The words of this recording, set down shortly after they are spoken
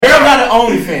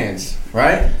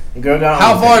right? The girl got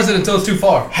How far is it until it's too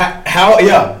far? How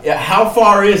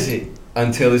far is it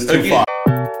until it's too far?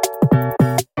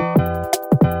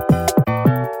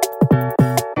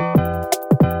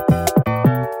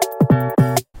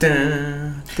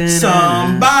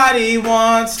 Somebody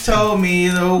once told me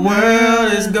the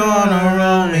world is gonna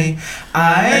roll me.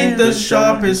 I ain't the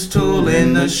sharpest tool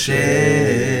in the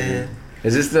shed.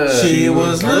 Is this the? She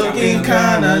was looking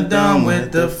kinda dumb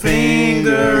with the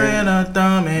finger and a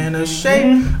thumb in the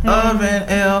shape of an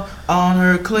L on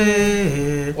her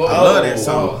clit. Whoa, I love that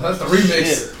song. That's the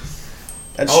remix.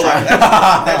 That's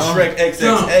Shrek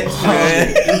XXX,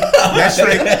 man.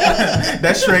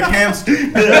 That's Shrek hamster.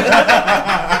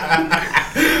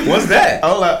 What's that?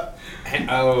 Hola.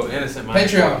 Oh, innocent mind.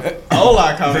 Patreon.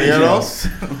 Hola, caballeros.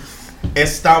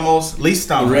 Estamos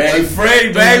listos. Ready,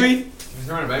 Freddy, baby. Who's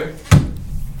running, baby?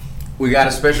 We got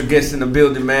a special guest in the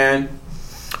building, man.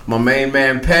 My main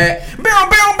man, Pat. What's up?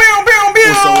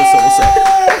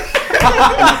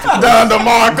 Don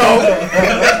DeMarco.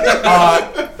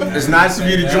 It's nice of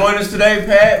you to join us today,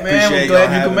 Pat. Man, Appreciate we're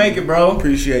glad y'all you could make it, bro.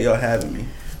 Appreciate y'all having me.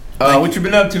 What you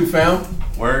been up to, fam?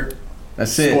 Work.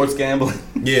 That's it. Sports gambling.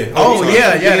 Yeah. Oh,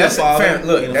 yeah. That's a father. fam.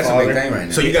 Look, Being a that's a father. big thing right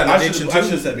now. So you got an addiction too? I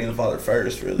should have said being a father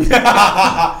first, really.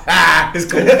 It's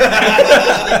cool.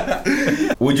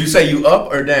 Would you say you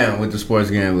up or down with the sports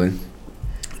gambling?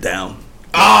 Down.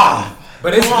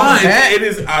 But it's fun. It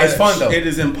is. It's fun though. It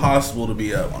is impossible to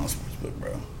be up on a sports book,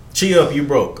 bro. She up, you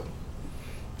broke.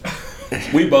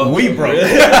 We broke.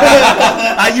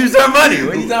 I use her money.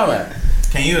 What are you talking about?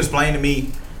 Can you explain to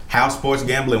me how sports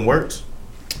gambling works?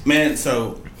 Man,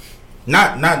 so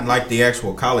Not like the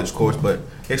actual college course, but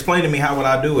explain to me how would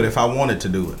I do it if I wanted to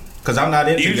do it? Because I'm not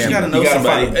into you just gotta gambling. know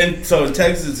somebody. find- And so in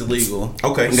Texas, it's illegal.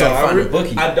 Okay, You so gotta find a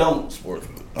bookie. I don't sports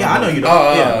book. yeah, I know you don't.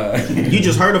 Oh, You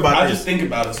just heard about I this. just think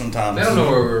about it sometimes. They don't know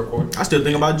where we're recording. I still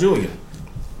think about Julia.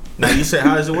 Now you said,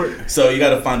 how does it work? So you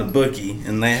got to find a bookie,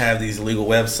 and they have these legal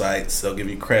websites. They'll give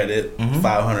you credit,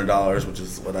 $500, which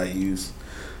is what I use,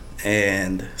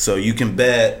 and so you can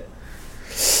bet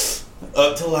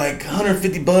up to like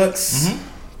 $150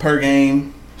 per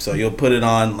game. So you'll put it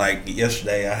on. Like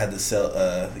yesterday, I had the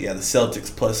Celtics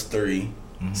 +3.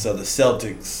 So the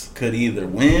Celtics could either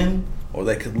win or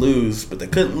they could lose, but they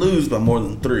couldn't lose by more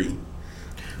than 3.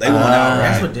 They won outright.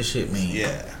 That's what this shit means.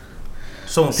 Yeah.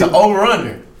 So when So people, over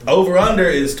under. Over under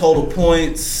is total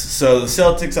points. So the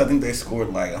Celtics, I think they scored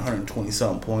like 120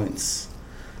 something points.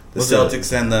 The What's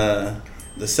Celtics and the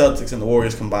Celtics and the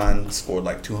Warriors combined scored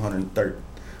like 230.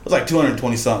 It was like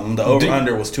 220 something. The over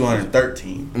under was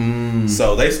 213.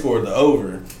 So they scored the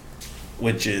over,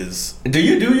 which is Do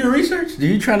you do your research? Do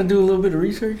you try to do a little bit of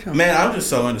research? man. I'm just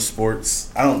so into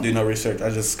sports. I don't do no research. I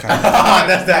just kind of.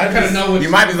 That's that. I kinda know what You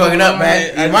might be fucking up,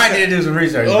 man. I You might just- need to do some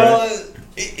research, bro.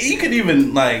 You could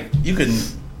even like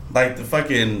the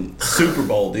fucking Super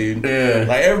Bowl, dude. Yeah.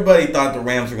 Like everybody thought the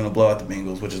Rams were gonna blow out the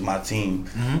Bengals, which is my team.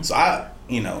 So I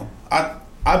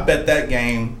bet that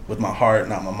game with my heart,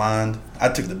 not my mind. I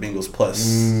took the Bengals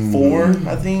 +4,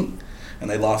 I think, and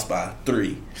they lost by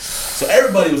 3. So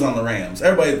everybody was on the Rams.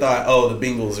 Everybody thought, oh, the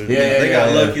Bengals are they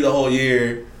got lucky the whole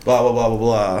year. Blah blah blah blah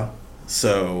blah.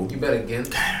 So You bet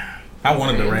against. I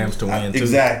wanted the Rams to win too.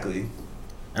 exactly.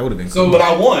 That would have been So- cool. But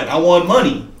I won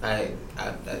money.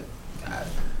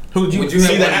 Who'd you Would you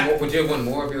see have that? won? Would you have won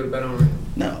more if you would have bet on Rams?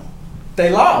 No.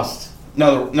 They lost.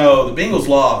 No, the Bengals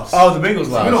lost. Oh, the Bengals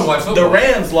lost. We don't watch The football.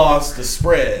 Rams lost the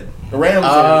spread. The Rams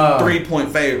are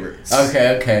 3-point favorites.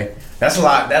 Okay. That's a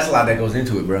lot. That's a lot that goes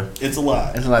into it, bro. It's a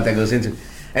lot. That's a lot that goes into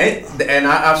it. And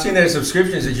I've seen there's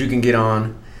subscriptions that you can get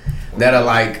on that are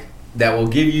like that will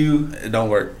give you. It don't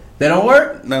work. They don't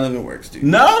work. None of it works, dude.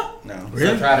 No. No.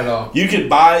 I tried it all. You could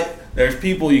buy. There's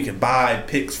people you can buy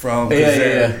picks from. 'Cause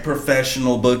they're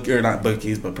professional not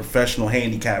bookies, but professional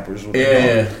handicappers.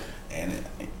 Yeah. And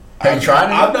Have you tried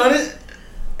it? I've done it,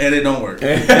 and it don't work.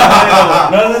 None of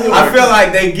it I works. feel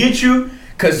like they get you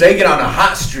because they get on a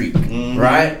hot streak,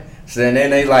 right? So then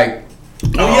they like.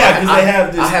 Oh yeah, because they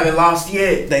have this. I haven't lost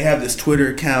yet. They have this Twitter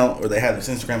account or they have this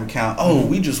Instagram account. Oh,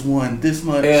 we just won this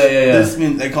much. Yeah. This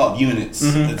they call it units.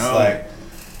 It's like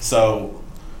so.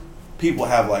 People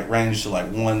have like range to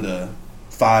like 1 to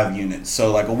 5 units.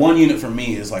 So like a 1 unit for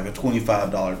me is like a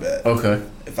 $25 bet. Okay.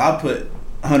 If I put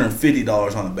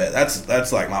 $150 on a bet,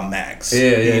 that's like my max.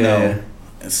 Yeah.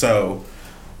 And so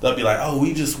they'll be like, oh,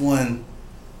 we just won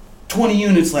 20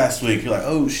 units last week. You're like,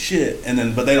 oh shit. And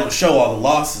then but they don't show all the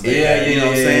losses. They had, you know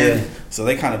what I'm saying? So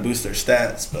they kind of boost their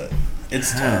stats, but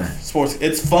it's tough. Sports.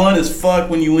 It's fun as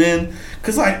fuck when you win.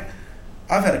 Cause like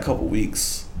I've had a couple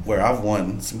weeks where I've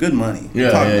won some good money. Yeah,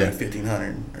 Talking yeah. like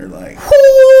 $1,500 or like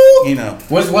you know,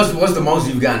 What's the most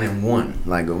you've gotten in one?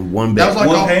 Like one bet? That was like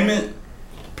one payment,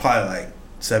 probably like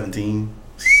 17.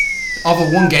 off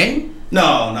of one game.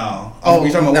 No. Oh,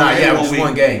 we talking about nah, one game yeah, or just week?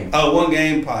 one game. Oh, one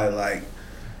game, probably like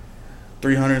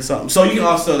 300 something. So you can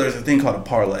also, there's a thing called a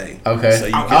parlay. Okay. So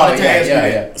you Oh, can,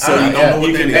 yeah. So I you know, can, yeah.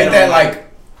 you can Ain't bet that on like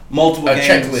multiple a games.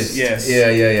 checklist? Yes. Yeah.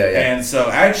 And so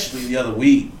actually the other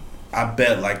week, I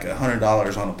bet like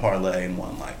 $100 on a parlay and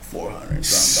won like $400 something dollars.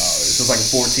 So it's like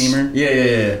a 4-teamer.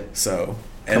 Yeah. So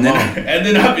Come and on.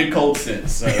 then I've been cold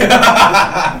since. So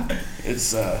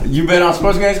it's You bet on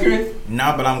sports games, Chris?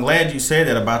 Nah, but I'm glad you said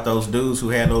that about those dudes who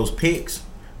had those picks.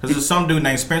 Because there's some dude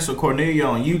named Spencer Cornelia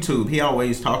on YouTube. He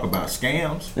always talk about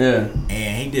scams. Yeah.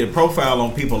 And he did a profile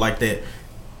on people like that.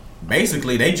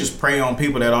 Basically, they just prey on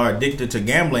people that are addicted to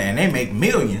gambling, and they make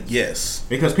millions. yes.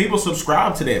 Because people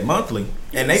subscribe to that monthly,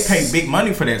 and they pay big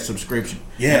money for that subscription.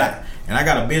 Yeah. And I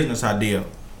got a business idea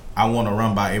I want to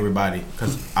run by everybody,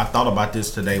 because I thought about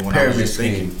this today when I was Pyramid just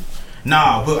thinking.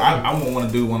 Nah, but I want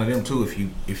to do one of them too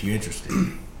if you're interested.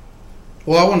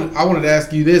 Well, I wanted to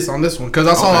ask you this on this one because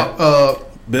I saw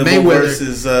Bivol Mayweather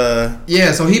versus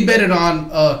Yeah, so he betted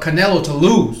on Canelo to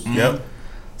lose. Yep.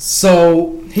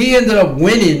 So he ended up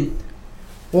winning.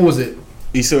 What was it?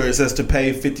 You see where it says to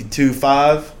pay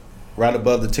 $52.5 right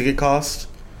above the ticket cost.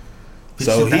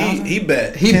 So he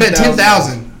bet He bet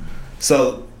 10,000.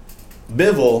 So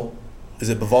Bivol, is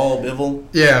it Bivol?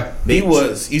 Yeah. He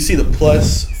was, you see the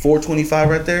plus 425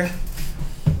 right there?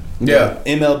 Yeah.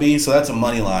 MLB, so that's a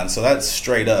money line. So that's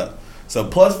straight up. So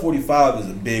plus 45 is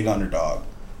a big underdog.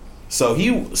 So he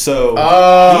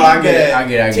I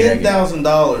get it.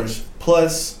 $10,000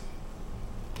 plus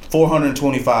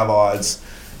 425 odds,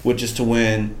 which is to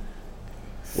win.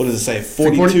 What does it say?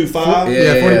 42.5.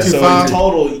 Yeah, 42.5. So in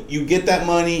total, you get that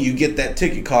money, you get that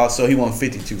ticket cost. So he won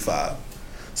 52.5.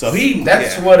 So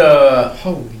That's yeah. what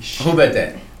Holy shit. who bet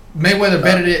that? Mayweather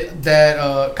betted it that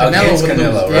Canelo Against would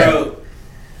Canelo, lose. right? Yeah. Bro,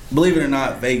 believe it or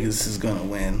not, Vegas is gonna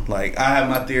win. Like I have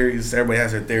my theories. Everybody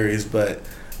has their theories, but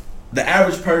the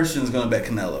average person is gonna bet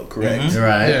Canelo, correct? Mhm.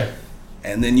 Right. Yeah.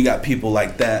 And then you got people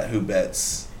like that who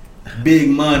bets big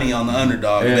money on the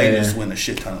underdog. And they Yeah. just win a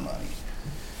shit ton of money.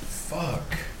 Fuck.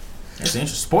 That's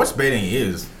interesting. Sports betting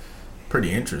is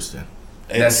pretty interesting.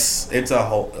 It's a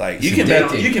whole like you It's can bet on,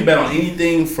 addictive. you can bet on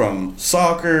anything from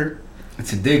soccer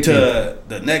It's addictive. to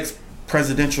the next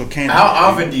presidential candidate. How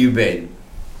often do you bet?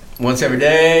 Once every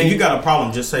day? If you got a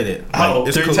problem, just say that. Oh,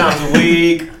 it's 3 cool. times a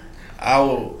week?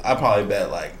 I probably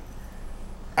bet like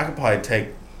I could probably take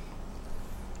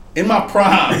in my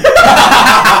prime.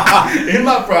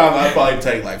 I'd probably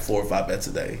take like 4 or 5 bets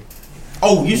a day.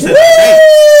 Oh, you said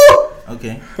that.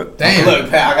 Okay. Damn. Look,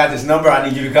 Pat, I got this number I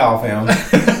need you to call, fam.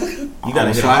 You got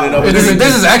to Sign it up.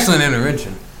 This is actually an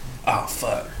intervention. Oh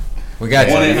fuck! We got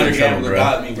you. 1-800 trouble, Gambler bro.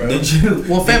 got me, bro. Did you?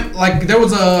 Well, fam, like there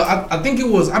was I think it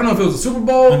was, I don't know if it was a Super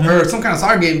Bowl or some kind of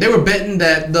soccer game. They were betting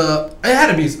that it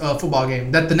had to be a football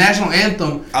game, that the national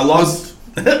anthem. I lost.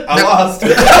 I lost.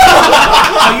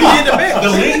 Oh, you did the bet. The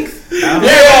link.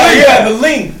 Yeah, the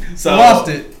link. So Lost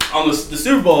it. on the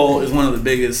Super Bowl is one of the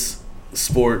biggest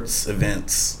sports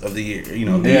events of the year. You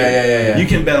know. Yeah. You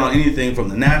can bet on anything from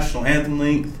the national anthem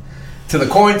length To the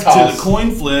coin to toss. the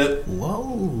coin flip.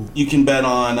 Whoa. You can bet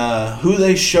on who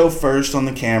they show first on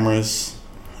the cameras.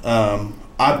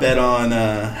 I bet on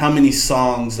how many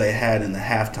songs they had in the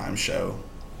halftime show.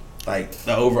 Like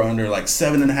the over under like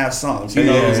 7.5 songs. You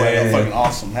know, it was like a fucking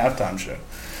awesome halftime show.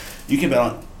 You can bet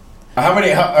on How many?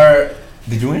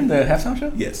 Did you win the halftime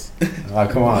show? yes. Oh,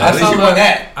 come on. I At least saw, you won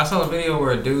that. I saw a video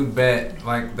where a dude bet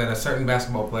like that a certain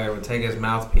basketball player would take his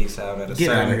mouthpiece out at a Get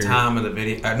outta certain here. time of the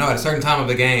video. No, at a certain time of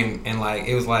the game, and like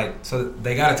it was like so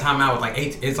they got a timeout with like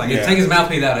 8. It's like Yeah. take his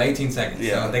mouthpiece out at 18 seconds.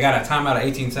 Yeah. So they got a timeout at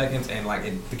 18 seconds, and like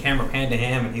the camera panned to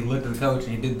him, and he looked at the coach,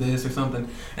 and he did this or something,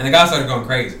 and the guy started going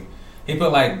crazy. He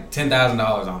put like $10,000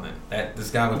 on it that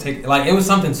this guy would take. Like it was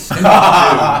something stupid,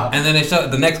 and then they showed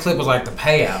the next clip was like the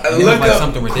payout. And it was Look like up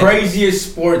something ridiculous.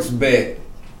 craziest sports bet.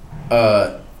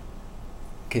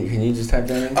 Can you just type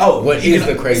that in? Oh, what you is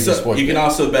can- the craziest so sports You can bet?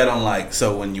 also bet on like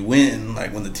so when you win,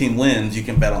 like when the team wins, you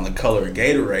can bet on the color of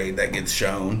Gatorade that gets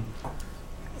shown.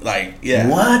 Like yeah,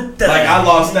 What the? like I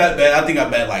lost that bet. I think I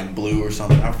bet like blue or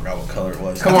something. I forgot what color it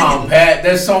was. Come on, Pat.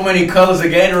 There's so many colors of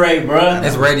Gatorade, bruh.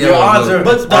 It's red, Your yellow, odds blue. are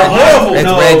But are horrible. It's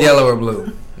No. red, yellow, or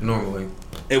blue normally.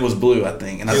 It was blue, I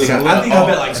think, and I It was think blue? I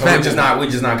bet like So we're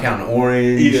just not counting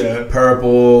orange, Yeah.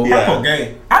 purple. Yeah. Purple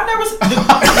game. I never.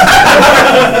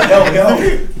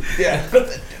 yeah.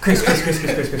 Chris.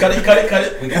 Cut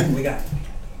it. We got.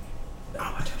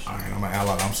 All right, I'm I'm an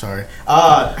ally. I'm sorry.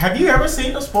 Have you ever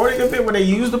seen a sporting event where they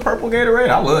use the purple Gatorade?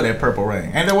 I love that purple rain.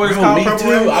 Ain't that what it's called? Me Purple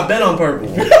too. rain? I bet on purple.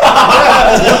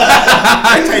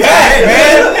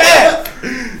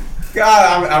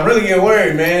 God, I'm really getting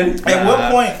worried, man. At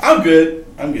what point? I'm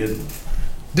good.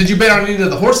 Did you bet on any of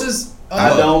the horses?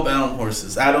 I don't bet on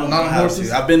horses. I don't know Not on how horses?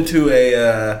 to. I've been to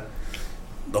the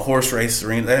horse race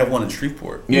arena. They have one in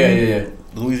Shreveport. Yeah.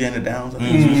 Louisiana Downs, I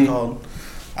think is what it's called.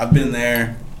 I've been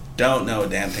there. Don't know a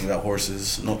damn thing about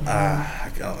horses. No, I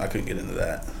couldn't get into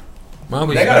that.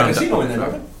 They got a casino in there,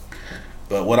 don't they?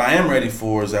 But what I am ready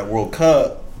for is that World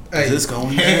Cup. Hey. Is this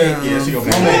going? Yeah, she gonna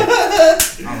be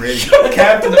I'm ready.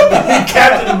 Captain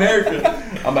America.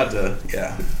 I'm about to.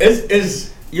 Yeah.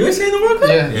 Is USA in the World Cup?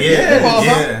 Yeah.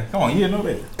 Yeah. Come on, you didn't know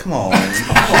that. Come on.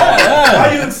 Why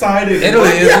are you excited? Italy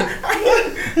isn't.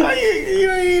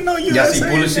 You know Y'all see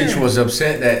Pulisic was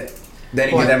upset that they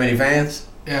didn't get that many fans?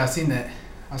 Yeah, I seen that.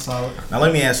 I saw it. Now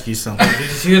let me ask you something. Did you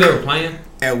see who they were playing?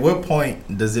 At what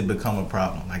point does it become a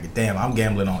problem? Like, damn, I'm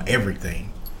gambling on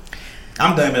everything.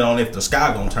 I'm gambling on if the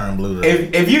sky gonna turn blue.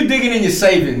 If you digging in your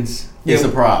savings, it's a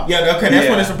problem. Yeah, okay, that's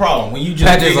when it's a problem. When you just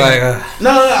Patric's digging- like, No,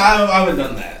 I haven't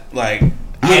done that. Like,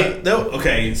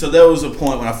 okay, so there was a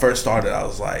point when I first started. I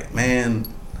was like, man,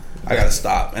 I gotta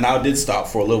stop, and I did stop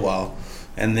for a little while,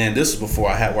 and then this is before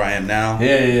I had where I am now.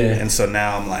 Yeah. And so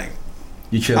now I'm like,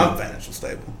 You chilling? I'm financial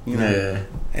stable, you know. Yeah.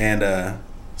 And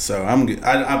so I'm good.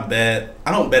 I bet.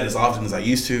 I don't bet as often as I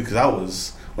used to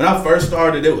because when I first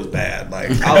started, it was bad. Like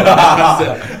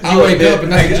I You wake up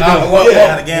and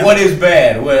that's what is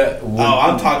bad? What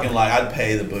I'm talking like I'd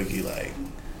pay the bookie. Like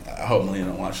I hope Melina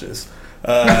don't watch this.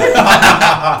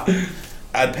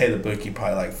 I'd pay the bookie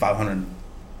probably like $500.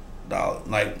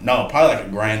 Like no, probably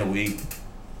like $1,000 a week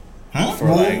for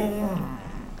like.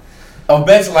 Oh,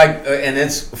 bets like, and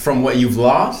it's from what you've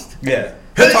lost. Yeah,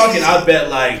 I'm talking. I'd bet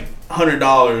like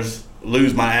 $100,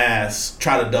 lose my ass,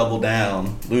 try to double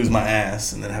down, lose my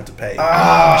ass, and then have to pay.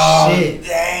 Oh, shit.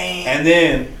 Dang. And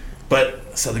then,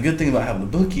 so the good thing about having a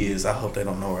bookie is I hope they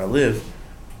don't know where I live.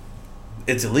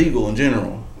 It's illegal in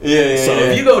general. Yeah. So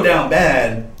if you go down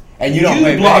bad and you don't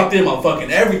pay block back, them on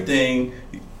fucking everything,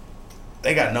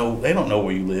 they don't know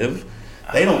where you live.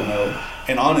 They don't know.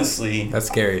 And honestly, that's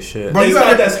scary as shit. Bro, it's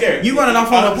not that scary. You running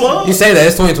off on the plug? You say that,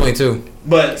 it's 2022.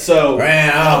 But so, Man,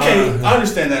 okay, I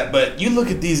understand that. But you look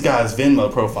at these guys'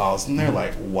 Venmo profiles, and they're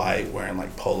like white, wearing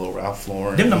like Polo Ralph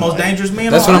Lauren. Them the most like, dangerous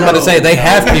men. That's on what I'm about to earth. say. They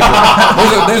have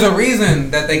people. There's a reason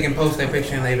that they can post their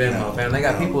picture in their Venmo, fam. They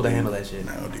got people to handle that shit.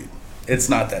 No, dude, it's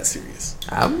not that serious.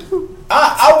 I wouldn't do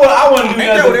Ain't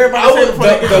that what everybody I said would, before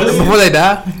they get Before they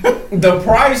die? the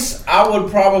price, I would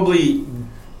probably,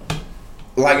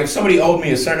 like if somebody owed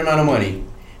me a certain amount of money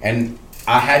and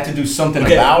I had to do something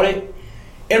about it,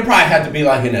 it probably had to be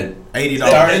like in a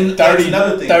 $80.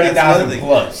 30,000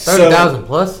 plus. 30,000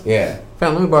 plus? Yeah.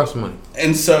 Fam, let me borrow some money.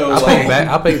 And so, I'll pay you back.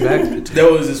 I'll pay you back.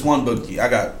 there was this one bookie I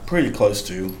got pretty close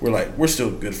to. We're still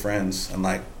good friends, and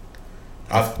like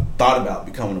I've thought about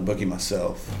becoming a bookie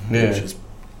myself. Yeah. Which is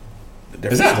a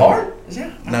different Is that story. hard? Is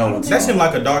that? No, it's That not. seemed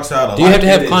like a dark side of Do you life. have to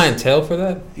have It is. clientele for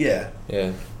that? Yeah,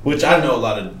 Yeah. which I know a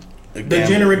lot of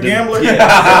Degenerate gambler? Yeah,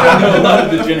 I know a lot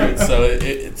of degenerates. So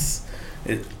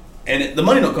the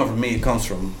money don't come from me. It comes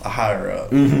from a higher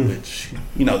up, which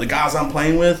the guys I'm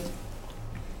playing with,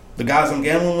 the guys I'm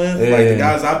gambling with, like the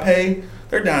guys I pay,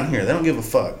 they're down here. They don't give a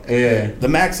fuck. Yeah. The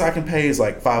max I can pay is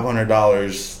like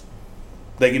 $500.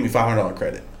 They give me $500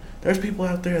 credit. There's people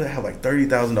out there that have like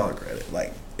 $30,000 credit.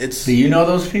 Like it's. Do you know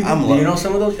those people? Do you know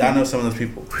some of those people? I know some of those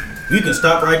people. You can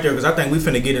stop right there because I think we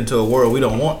finna get into a world we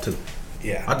don't want to.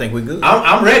 Yeah. I think we good.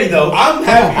 I'm ready though. I'm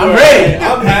happy. I'm ready.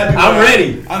 I'm happy. I'm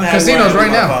ready. I'm happy. Casinos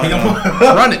right now.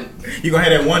 Run it. You gonna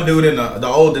have that one dude in the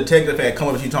old detective hat come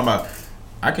up to you talking about,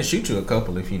 I can shoot you a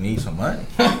couple if you need some money.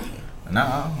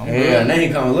 Nah, I'm Yeah, good. and they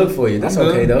ain't come look for you. That's I'm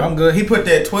okay good. though. I'm good. He put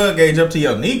that 12 gauge up to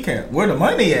your kneecap. Where the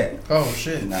money at? Oh,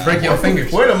 shit. Break your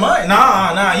fingers. Where the money?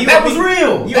 Nah. You That owe was me-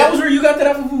 real. You That owe- was real. You got that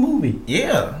off of a movie.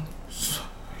 Yeah.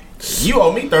 You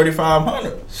owe me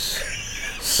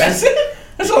 $3,500. That's it.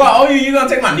 That's all I owe you. You gonna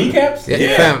take my kneecaps?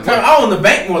 Yeah. Fam, I own the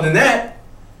bank more than that.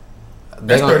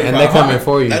 They coming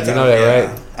for you. That's You know that,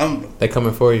 right? They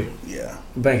coming for you. Yeah.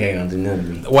 Bank ain't gonna do nothing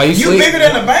to me. While you You sleep? bigger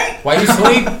than the bank? While you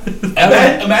sleep?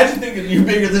 Imagine thinking you're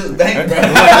bigger than the bank, bro.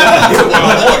 Fam,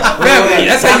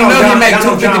 that's how you know you make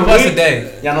 $250 plus a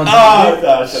day. Y'all know Oh John Wick?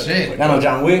 gosh. Shit. Y'all know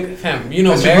John Wick? Fam, you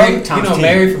know That's your Mary? brother? Times 10.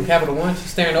 Mary from Capital One?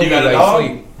 She's staring over You you got a while dog?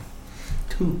 you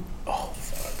sleep.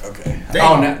 Okay.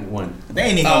 Oh, that one. They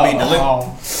ain't even gonna be delivered.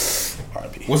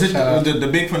 RP. Was it the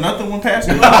big for nothing one passed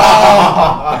away?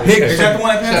 Big Is that the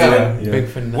one that passed Shut away? up. Yeah. Big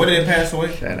for What did it pass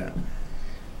away? Shut up.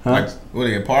 Huh? Like, what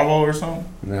did it, Parvo or something?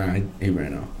 Nah, he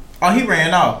ran off. Oh, he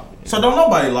ran off. So don't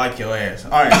nobody like your ass.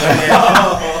 All right.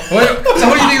 So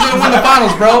who do you think is gonna win the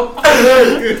finals, bro?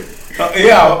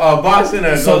 Boxing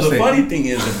or So the Golden funny thing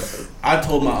is, I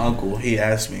told my uncle. He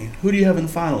asked me, "Who do you have in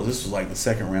the finals?" This was like the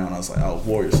second round. I was like, "Oh,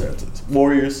 Warriors, Celtics.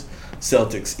 Warriors,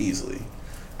 Celtics, easily."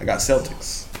 I got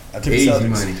Celtics. I took Easy Celtics.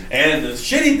 money. And the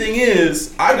shitty thing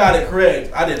is, I got it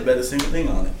correct. I didn't bet a single thing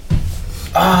on it.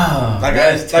 Like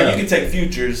you can take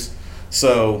futures.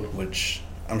 So, which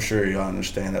I'm sure y'all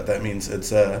understand that means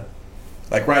it's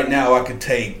like right now I could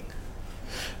take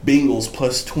Bengals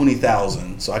plus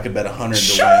 20,000, so I could bet 100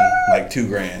 to win like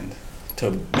 $2,000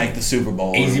 to make the Super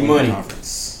Bowl. Easy or win money. the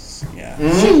conference. Yeah.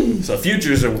 So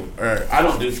futures are I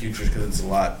don't do futures because it's a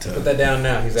lot to. Put that down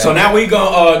now. He's So now we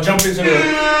gonna jump into the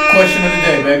question of the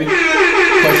day, baby.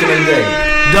 Question of the day.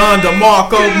 Done to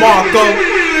Marco. All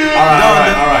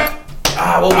right.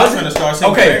 Well, I was gonna start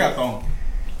saying okay.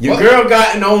 Your girl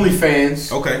got an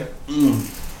OnlyFans. Okay.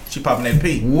 She popping that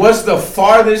P. What's the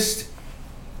farthest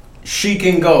she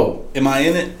can go? Am I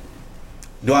in it?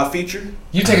 Do I feature?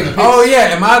 You taking the pics? Oh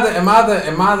yeah, am I the?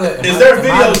 Is there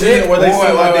videos in it where they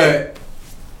say like that?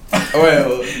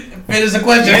 Wait. It is a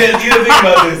question. You didn't think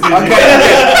about this, did you?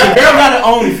 Okay. The girl got an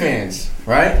OnlyFans,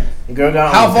 right? The girl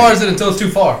got. How far is it until it's too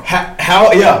far?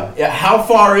 How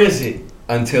far is it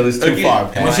until it's too far?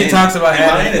 Pat? When she talks about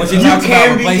when she You talks about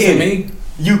can be replacing in it. me,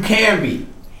 You can be,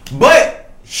 but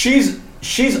she's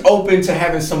open to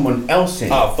having someone else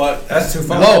in. Oh fuck, that's too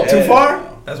far. Low. Too far?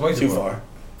 That's way too far.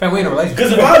 Fam, we in a relationship.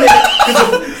 Because if I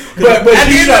didn't, But At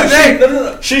the end of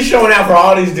the day, she's showing out for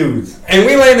all these dudes. and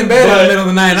we laying in bed in But the middle of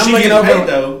the night. And I'm she looking getting over. paid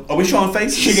though. Are we showing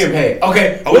faces? She getting paid.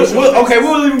 Okay, Oh, we showing faces?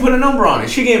 we'll even put a number on it.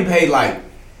 She getting paid like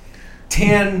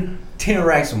 10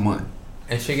 racks a month.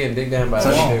 And she getting digged down by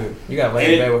So a she- dude. You got to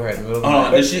lay in bed with her in the middle of the Hold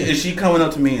on, night. is she coming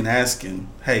up to me and asking,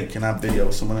 "Hey, can I video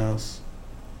with someone else?"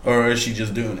 Or is she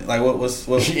just doing it? Like what's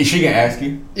She can ask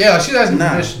you. Yeah, she's asking No,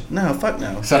 permission. no, fuck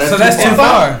no. So So that's too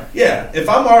far. Yeah, if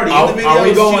I'm already in the video, Are we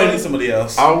she going- don't need somebody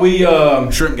else. Are we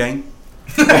Shrimp gang.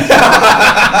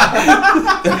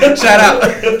 Shout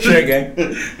out. Sure, gang.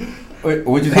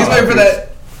 What you He's talking waiting for about, that.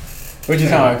 What you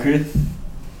talking about, Chris?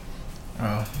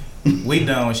 We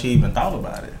done when she even thought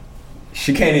about it.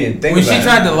 She can't even think When about she it.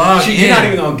 tried to log You're in. not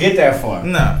even gonna get that far.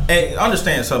 Nah. Hey,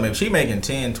 understand something. If she making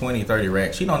 10, 20, 30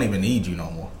 racks, she don't even need you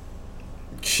no more.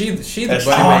 She the That's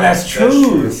buddy true. maker. That's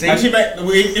true. Like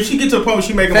if she gets to a point where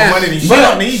she making Fam, more money than you, she but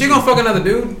don't need she you. gonna fuck another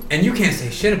dude, and you can't say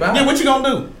shit about Yeah, it. what you gonna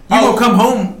do? You gonna come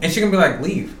home, and she gonna be like,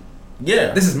 leave.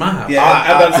 Yeah. This is my house. Yeah,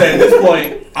 I'm about to say at this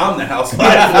point, I'm the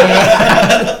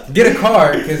housewife. Get a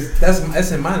car, because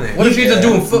that's in my name. What if she's just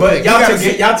doing foot But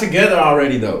pics? y'all together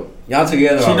already though. Y'all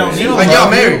together She already. don't need Like you. y'all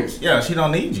married. Yeah, she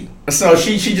don't need you. So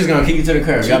she just gonna kick you to the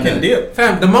curb. She Y'all can done. dip.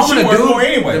 Fam, the moment She a worth dude, more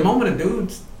anyway. the moment a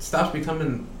dude stops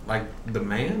becoming like the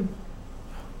man,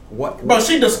 what? Bro,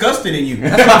 she disgusted in you.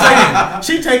 That's what I'm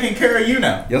saying. She taking care of you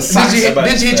now. Your Did socks she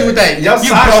hit you with that? Your You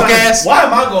socks broke are- ass. Why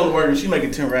am I going to work and she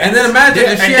making 10 racks? And then imagine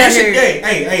Yeah, if and she then had she,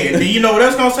 here, hey, do you know what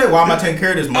that's gonna say? Why am I taking care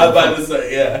of this I was about to motherfucker?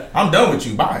 say, yeah. I'm done with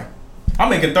you. Bye. I'm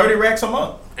making 30 racks a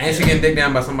month. and she getting digged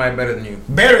down by somebody better than you.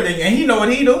 Better than you, and he know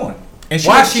what he doing. And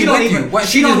Why she she don't with even. you? Why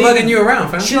she she don't just even lugging you around,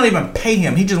 fam? She don't even pay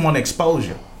him. He just want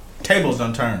exposure. Tables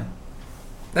done turn.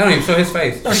 They don't even show his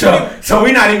face. So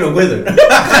we not even with her.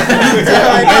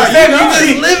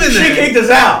 She living She there. kicked us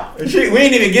out. We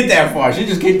didn't even get that far. She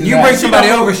just kicked us You out. bring somebody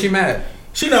over, she mad.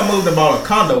 She done moved and bought a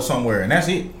condo somewhere, and that's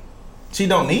it. She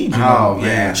don't need you. Oh no.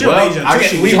 man. She don't need you. I until guess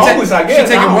she we she homeless. I guess She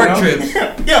taking I don't work know.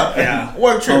 trips. yeah,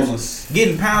 work trips. Homeless.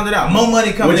 Getting pounded out. More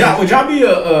money coming in. Would y'all be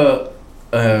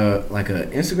like a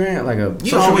Instagram, like a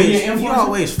You social media always, you influencer?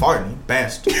 always farting,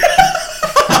 bastard.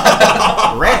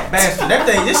 Rat bastard. That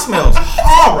thing, this smells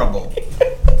horrible.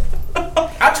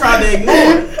 I tried to ignore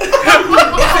it.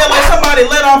 It felt like somebody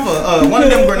let off one of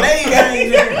them grenade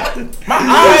things. My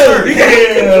eyes hurt.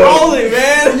 Rolling,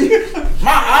 man.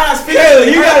 My eyes feel Taylor,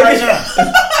 you hurt gotta right get-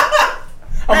 now.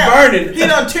 I'm burning. He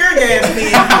done tear gas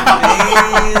me.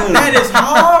 That is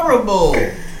horrible.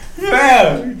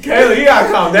 Man, Taylor, you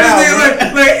gotta calm down.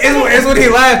 It's when he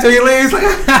laughed till he leaves.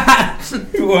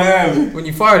 Like, What happened? when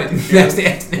you farted. That's the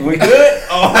accident. We good?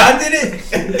 Oh, I did it.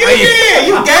 You did.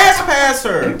 You gas passed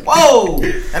her. Whoa.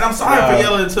 And I'm sorry for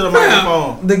yelling into the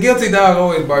microphone. The guilty dog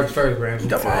always barks first, Brandon.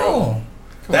 Bro.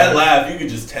 That laugh, you could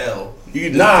just tell. You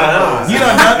could just Nah. You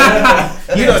done done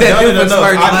it. You done That done it dude was enough.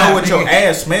 starting I know laughing. what your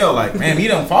ass smell like. Man, you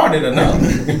done farted enough.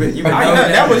 You been I know,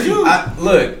 that was you.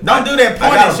 Look, Don't do that I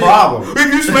pointing got a shit. problem.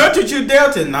 If you smelt it, you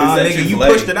dealt it. Nah, It's that nigga, you Chick-fil-A.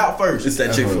 pushed it out first. It's that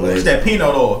That's Chick-fil-A. what it It's that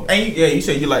peanut oil. And you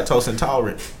said you like toast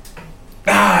intolerant.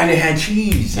 And it had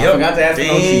cheese. I Yep. forgot to ask for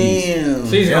no cheese. Damn.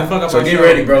 She's gonna fuck up So our get show.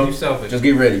 ready, bro. You selfish. Just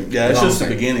get ready. Yeah, it's That's just the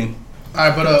all I'm saying. beginning. All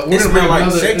right, but we're It gonna bring smell up like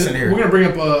another. sex in here. We're gonna bring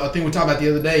up a thing we talked about the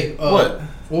other day. What?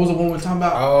 What was the one we were talking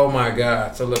about? Oh my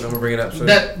god! So look, I'm gonna bring it up. So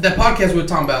That podcast we were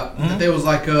talking about. That they was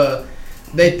like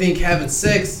they think having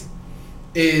sex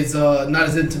is not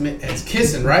as intimate as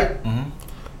kissing, right?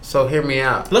 So hear me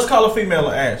out. Let's call a female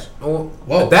and ask.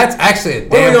 Whoa. That's actually a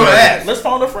What are damn we gonna good- ask? Let's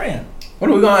phone a friend. What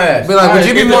are we gonna ask? Be like, would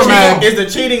you be more mad? Is the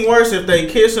cheating worse if they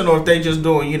kissing or if they just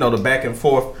doing, the back and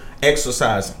forth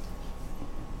exercising?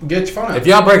 Get your phone out. If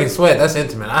y'all breaking sweat, that's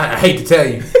intimate. I hate to tell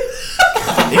you.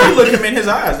 If you look him in his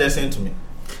eyes, that's intimate.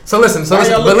 So listen, Why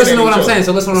y'all but looking listen at to what each I'm other? saying.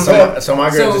 So listen to what I'm saying. So my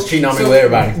girl So- just cheating on me so- with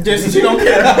everybody. Just she don't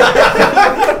care.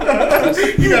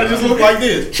 You gotta just look like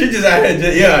this. She just out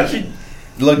here, she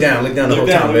look down the whole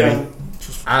time, baby.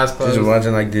 Eyes She's closed. just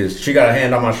watching like this. She got a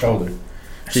hand on my shoulder.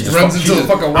 She just runs into a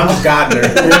fucking I'm just guiding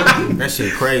her. That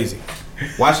shit crazy.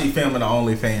 Why she filming the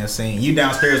OnlyFans scene? You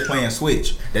downstairs playing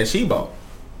Switch that she bought.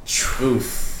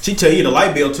 Oof. She tell you the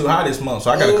light bill too high this month,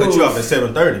 so I gotta cut you off at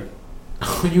 7:30.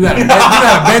 You got a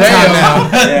bedtime now.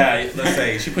 Yeah, let's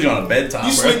say she put you on a bedtime,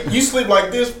 You sleep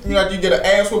like this, like you get an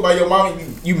ass whipped by your mom.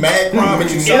 You mad crying, but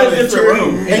you In silent a different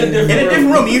room. In a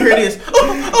different room, you hear this.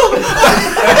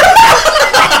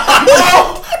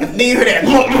 Then you hear that.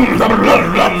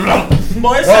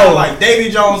 Boy, it sounds like Davy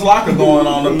Jones' locker going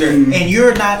on up there, and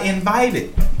you're not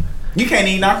invited. You can't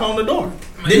even knock on the door.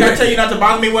 Didn't I tell you not to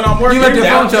bother me when I'm working? You left your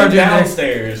phone charger in there.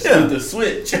 downstairs Yeah. with the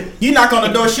switch. You knock on the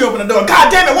door, she open the door.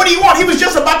 God damn it! What do you want? He was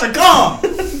just about to come.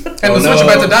 And the switch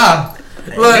about to die.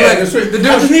 Look, the I just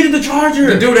dude, needed the charger.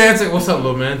 the dude answered, "What's up,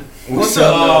 little man?" What's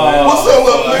up, man? What's up,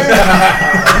 little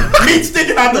man? Meat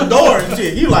sticking out the door and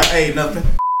shit. You like, hey, nothing.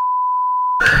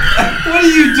 What are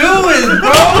you doing,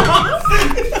 bro?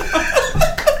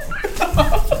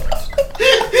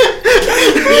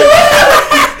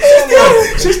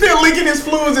 She's still leaking his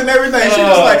fluids and everything. She's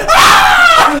just like,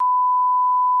 ah!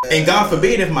 And God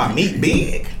forbid if my meat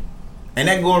big and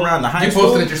that go around the high You school.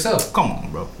 posted it yourself. Come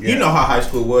on, bro. You know how high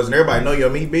school was, and everybody know your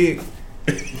meat big.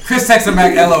 Chris texted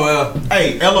back, "LOL."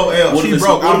 Hey, LOL. What She if it's,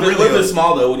 broke. what I'm if really. it's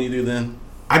small though? What do you do then?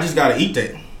 I just gotta eat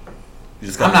that. You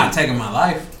just I'm gotta not taking my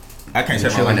life. I can't say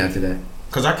my Chilling life after that.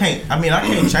 because I can't. I mean, I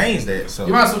can't change that. So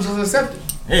You might as well just accept it.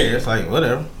 yeah, it's like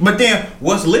whatever. But then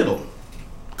what's little?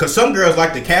 Cause some girls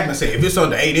like the cap and say if it's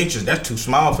under 8 inches, that's too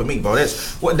small for me, bro.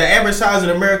 That's what the average size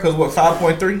in America is. What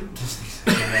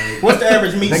 5.3? What's the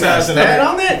average meat They got size a in stat America?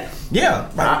 on that? Yeah,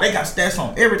 bro, they got stats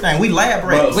on everything. We lab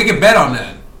rats. We can bet on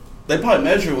that. They probably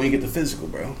measure it when you get the physical,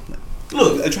 bro.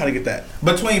 Look, They try to get that.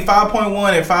 between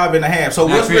 5.1 and 5.5. So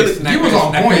what's really? He was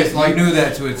on point, like- you knew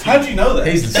that to its. How'd you know that?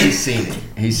 He's seen it.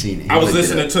 He's seen it. I was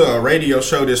listening to a radio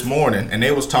show this morning, and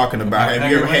they was talking about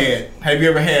have you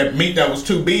ever had meat that was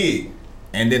too big,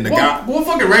 and then the guy. What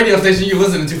fucking radio station you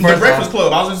listening to The first? Breakfast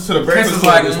Club. I was listening to the Chris Breakfast is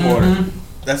Club like, this morning.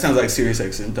 That sounds like Sirius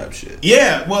XM type shit.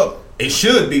 Yeah, well, it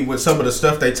should be with some of the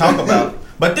stuff they talk about.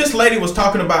 But this lady was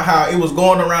talking about how it was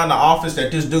going around the office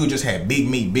that this dude just had big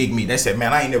meat, big meat. They said,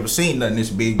 man, I ain't never seen nothing this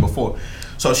big before.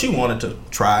 So she wanted to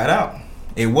try it out.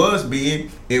 It was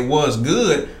big, it was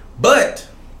good, but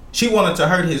she wanted to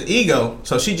hurt his ego,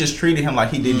 so she just treated him like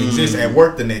he didn't exist at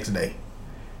work the next day.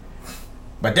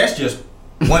 But that's just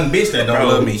one bitch that don't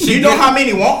love me. You know how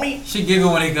many want me? She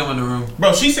giggle when he come in the room.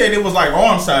 Bro, she said it was like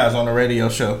arm size on the radio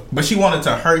show, but she wanted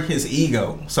to hurt his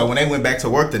ego. So when they went back to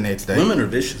work the next day, Women are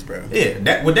vicious, bro.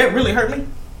 yeah, would that really hurt me?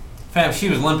 Fam, she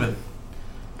was limping.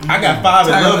 I got 5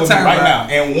 in love with me Time right out.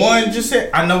 now, and one just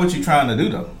said, "I know what you're trying to do,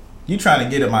 though. You trying to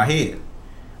get in my head.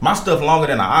 My stuff longer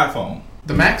than an iPhone.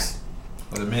 The Max?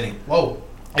 Or the mini. Whoa.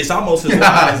 It's almost as long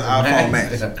as an iPhone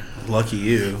Max. Lucky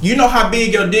you. You know how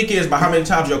big your dick is by how many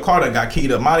times your car done got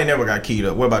keyed up. Mine never got keyed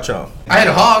up. What about y'all? I had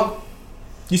a hog.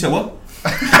 You said what?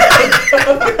 You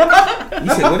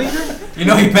said what? Did you? You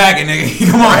know he packing, nigga.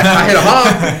 Come on. I hit a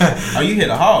hog. Oh, you hit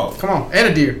a hog. Come on. And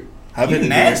a deer. I've You hit a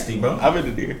nasty, deer. bro. I've hit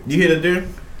a deer. You hit a deer?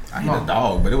 I hit No. a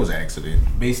dog, but it was an accident.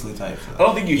 Beastly type I stuff.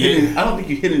 don't think you hit Yeah. it. I don't think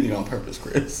you hit anything on purpose,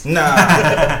 Chris.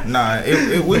 Nah.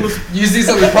 We was. You see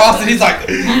something crossed and he's like,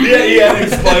 Yeah, he had to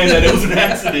explain that it was an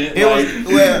accident. It was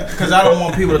well, because I don't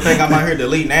want people to think I'm out here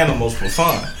deleting animals for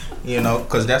fun,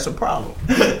 because that's a problem.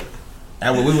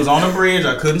 And when we was on the bridge,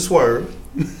 I couldn't swerve.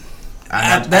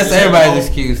 I That's just had to everybody's hold-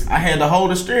 excuse. I had to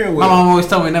hold the steering My wheel. mom always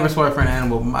told me never swear for an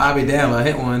animal. I'll be damned if I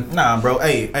hit one Nah, bro.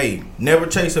 Hey, never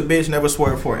chase a bitch, never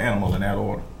swerve for an animal in that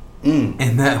order.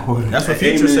 in that order. That's what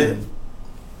Future Amen. said.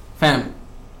 Fam,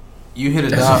 you hit a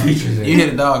That's dog. what Future said. You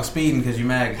hit a dog speeding because you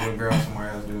mad because your girl somewhere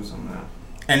else doing something else.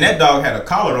 And that dog had a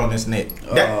collar on his neck.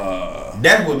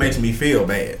 That's what makes me feel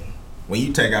bad when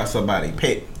you take out somebody's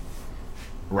pet.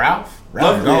 Ralph is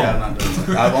Luckily, gone. I'm not doing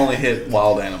that. I've only hit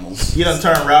wild animals. You done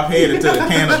turned Ralph head into a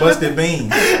can of busted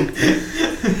beans.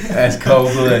 That's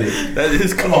cold blooded. That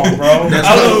is Come on, bro. I don't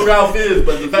know who Ralph is,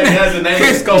 but the fact he has a name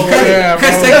is cold blooded. Yeah,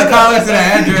 Chris bro. take the caller to the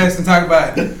address and talk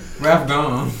about Ralph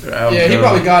gone. Yeah, he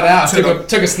probably got out. Took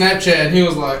a Snapchat and he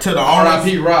was like, To the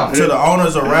R.I.P. Ralph. To the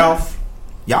owners of Ralph,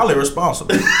 y'all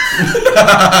irresponsible.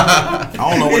 I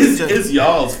don't know what to tell you. It's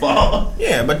y'all's fault.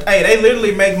 Yeah, but hey, they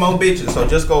literally make more bitches, so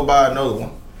just go buy another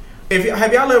one.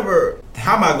 Have y'all ever?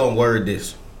 How am I gonna word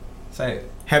this? Say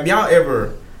it. Have y'all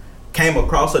ever came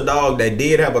across a dog that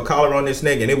did have a collar on its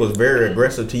neck and it was very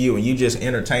aggressive to you, and you just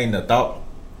entertained the thought?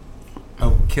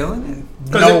 Oh, killing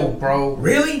it? No, bro.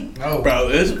 Really? No. Bro,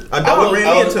 it's A dog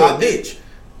ran into a ditch.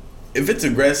 If it's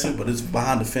aggressive, but it's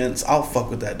behind the fence, I'll fuck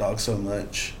with that dog so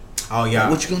much. Oh yeah.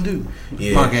 What you gonna do?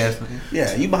 Yeah. Punk ass man.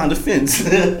 Yeah, you behind the fence.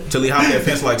 Till he hopped that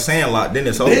fence like Sandlot, then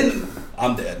it's over. Then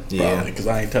I'm dead. Yeah. Because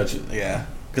I ain't touching. Yeah.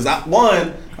 Because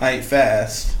I ain't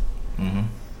fast.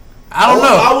 I don't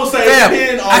know. I will say Fam, it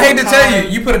depend on I hate to the tell kind.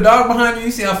 you, you put a dog behind you,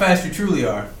 you see how fast you truly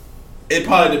are. It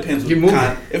probably depends. You What move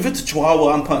kind. If it's a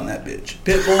Chihuahua, I'm punting that bitch.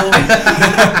 Pitbull,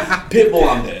 Pitbull,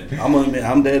 I'm dead. I'm gonna admit,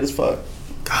 I'm dead as fuck.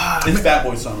 God, It's Fat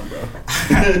Boy Summer, bro.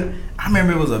 I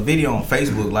remember it was a video on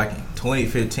Facebook like in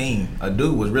 2015. A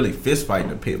dude was really fist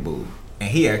fighting a pit bull, and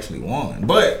he actually won.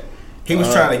 But he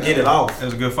was trying to get it off. It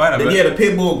was a good fight, I Then bet. yeah, the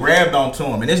pit bull grabbed onto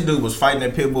him, and this dude was fighting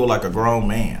that pit bull like a grown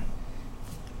man.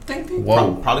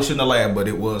 Whoa. Probably shouldn't have laughed, but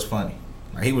it was funny.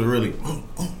 Like he was really. Well,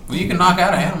 you can knock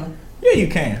out an animal. Yeah, you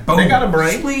can. Boom. They got a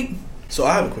brain. Sleep. So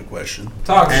I have a quick question.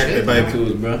 Talk Hey, shit. baby,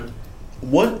 cool, bro.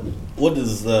 What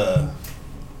does the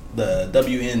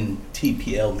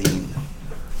WNTPL mean?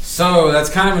 So that's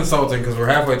kind of insulting because we're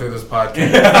halfway through this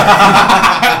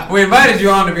podcast. We invited you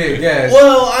on to be a guest.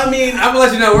 Well, I mean, I'm gonna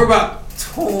let you know we're about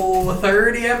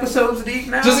 30 episodes deep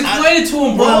now. Just explain it to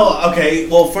him, bro. well, okay.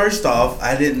 Well, first off,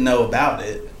 I didn't know about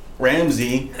it.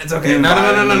 Ramsey. It's okay.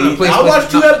 No, please. I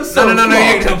watched 2 episodes.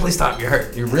 No, Come on. please stop. You're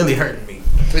hurt. You're really hurting me.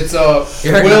 It's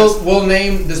You're hurting us. we'll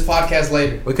name this podcast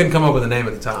later. We couldn't come up with a name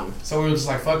at the time. So we were just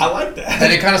like, fuck it. I like that.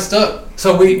 And it kind of stuck.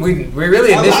 So we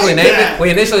really I initially like named that. it. We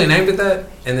initially named it that,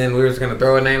 and then we were just gonna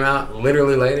throw a name out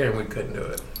literally later, and we couldn't do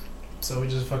it. So we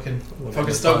just fucking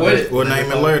stuck with it. We'll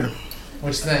name it later. What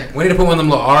you think? We need to put one of them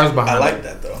little R's behind I it. like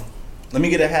that though. Let me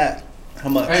get a hat. How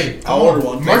much? Hey, I'll come order on.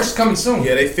 one. Merch is coming soon.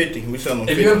 Yeah, they 50. We sell them If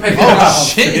 50. you're gonna pay $50, Oh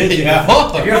shit! Yeah.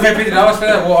 Fuck. if you're gonna pay $50 for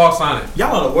that, we'll all sign it.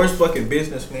 Y'all are the worst fucking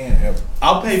businessmen ever.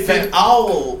 I'll pay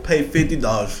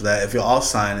 $50 for that if you'll all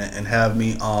sign it and have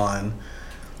me on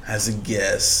as a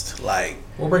guest. Like,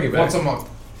 We'll bring you back. Once a month.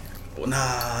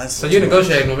 nah. That's So you're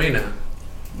negotiating with me now.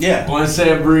 Yeah. Once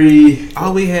every.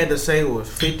 All we had to say was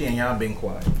 50, and y'all been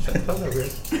quiet. Shut the fuck up,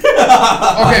 Chris. Okay,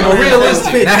 but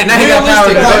realistic. Now he got power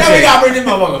to Now we negotiate. gotta bring this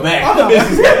motherfucker back. I'm a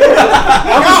businessman.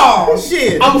 Oh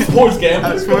shit! I'm a sports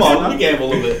gambler. Come on, let me gamble a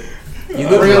little bit. You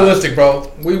look Realistic, bro.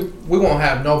 We won't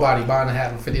have nobody buying a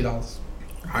hat for $50.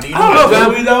 How do you I don't know? know,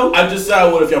 that? fam. though? I just said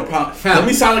I would if y'all Fam. let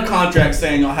me sign a contract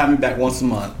saying y'all have me back once a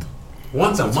month.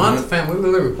 Once a month, fam. We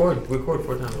literally record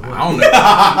 4 times a month. I don't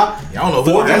know. Y'all know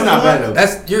who. That's not bad though.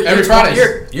 That's you're Every you're, Friday.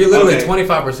 You're literally Okay.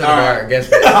 25% of All our right. guest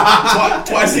base.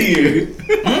 Twice a year.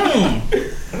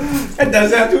 That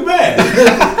doesn't sound too bad.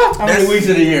 How many weeks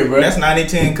of the year, bro? That's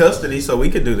 90-10 custody, so we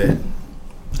could do that.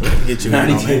 We can get you in on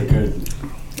that.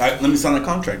 All right, let me sign a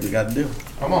contract. We got to do.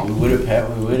 Come We on. would have, Pat.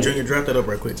 We would have. Junior, drop that up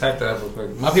right quick. Type that up real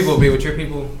quick. My people will be with your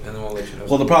people, and then we'll let you know.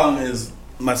 Well, the problem is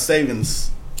my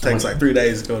savings takes like 3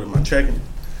 days to go to my checking.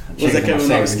 What's that Kevin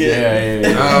Hart skit?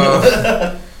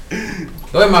 Yeah.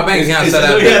 The way my bank account set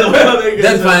up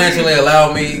doesn't financially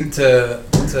allow me to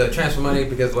transfer money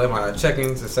because the way my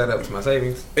checkings is set up to my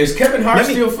savings. Is Kevin Hart Let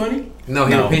me- still funny? No,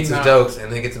 he No. repeats his Nah. jokes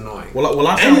and it gets annoying. Well,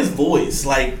 I And found his voice,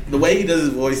 like the way he does his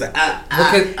voice, like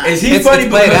Because Is he it's funny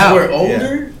played because out. we're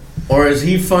older, or is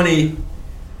he funny?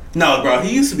 no, bro,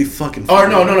 he used to be fucking. Or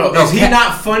Funny. no. No, Is he Cat-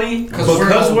 not funny because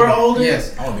we're we're older?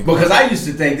 Yes. I wanna be Because I used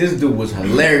to think this dude was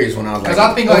hilarious when I was like, Because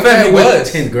I think Well, like fam, that he was.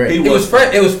 was. 10th grade. He It was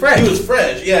fresh. It was fresh. He was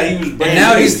fresh. Yeah, he was. And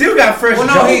now he he's still got fresh well,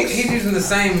 no, jokes. he's using the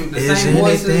same Is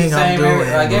voices, the anything I'm same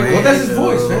doing like every. Well, that's his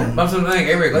voice, man. But I'm saying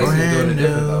every Iglesias is doing it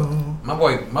different though. My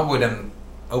boy doesn't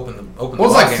open the. Well,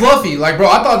 it's like ballgame. fluffy. Like, bro,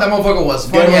 I thought that motherfucker was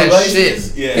funny Gabriel as shit.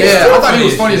 Iglesias? Yeah. Yeah, I thought he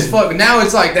was Funny funny as as fuck. But now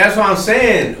it's like That's what I'm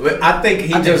saying. I think he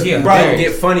I think just he bro hilarious.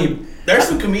 get funny. There's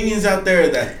some comedians out there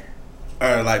that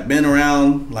are like been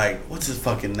around. Like, what's his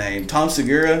fucking name? Tom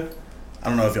Segura. I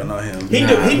don't know if y'all know him. He Nah,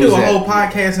 do who's a that? whole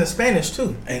podcast in Spanish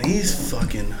too. And he's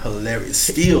fucking hilarious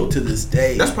still to this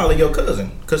day. That's probably your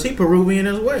cousin, cause he Peruvian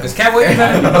as well. Is Cat Williams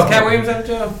at a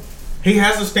job? He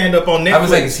has a stand up on Netflix. I was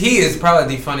like, he is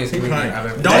probably the funniest comedian funny. I've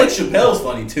ever. Dave Chappelle's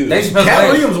funny too. Dave Chappelle's Cat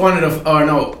hilarious. Williams wanted to, or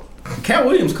no, Cat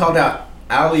Williams called out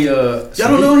Ali. Y'all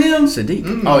don't know him?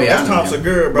 Sadiq. Oh yeah, That's I know Tom him.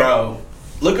 Segura, bro. Bro,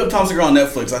 Look up Tom Segura on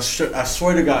Netflix. I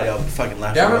swear to God, y'all fucking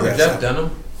laugh. Y'all remember Jeff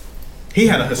Dunham? He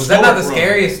had a Was that not the run.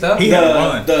 scariest stuff? He had a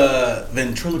run. The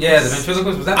ventriloquist. Yeah, the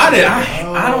ventriloquist. Was that?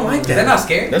 I don't like Is that. that not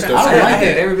scary? That's the- I I don't like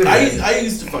hated it. every bit of it. I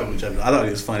used to fuck with Jeff Dunham. I thought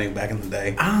he was funny back in the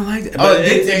day. I don't like that. But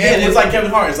it's like Kevin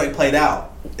Hart. It's like played out.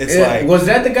 It's like was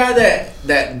that the guy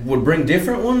that would bring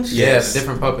different ones? Yes,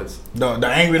 different puppets. The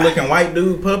angry looking white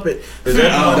dude puppet. Is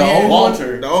that the old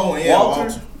Walter. The old one, yeah.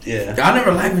 Walter. Yeah. I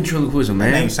never liked ventriloquism,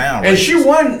 man. That name sound And racist. she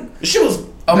won. She was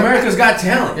America's Got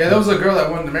Talent. Yeah, there was a girl that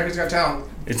won America's Got Talent.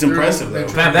 It's impressive though.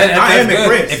 Man, I am that's good.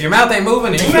 impressed. If your mouth ain't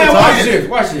moving, and you Man, still watch talking. this.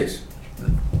 Watch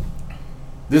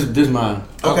this. This mine.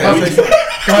 Okay. Go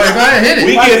ahead, hit it.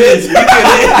 We get this. We get Go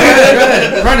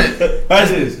ahead, run it. it. Watch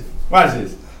this. Watch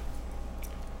this.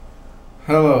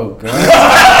 Hello, guys.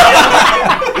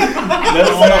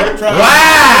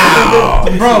 Wow,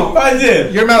 Bro, watch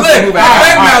this. your mouth Look, didn't move my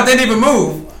back. back mouth didn't even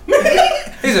move.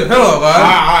 He's a pillow, All bud.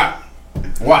 right.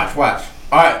 Watch.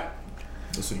 All right.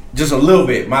 Let's see. Just a little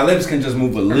bit. My lips can just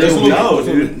move a little bit. No,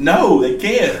 dude. No, they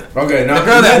can't. Okay, now The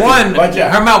girl that nothing. won, Watch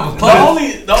out. her mouth was The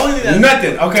closed. only thing that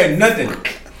Nothing. Okay, nothing.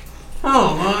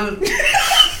 Oh man.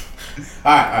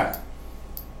 All right.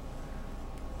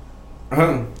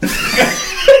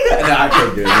 Nah, I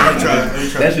can't do it. Let me try.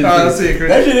 That shit, Let's see it, Chris.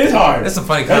 that shit is hard. That's some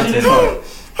funny That shit is content.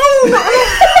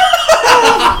 hard.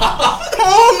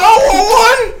 Oh, no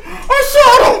one. I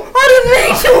shot him. I didn't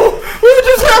mean to. We were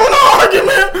just having an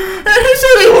argument. And he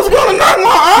said he was going to knock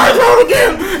my eyes out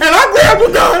again. And I grabbed a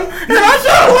gun. And I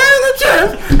shot him in the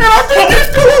chest. And I think he's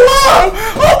still alive.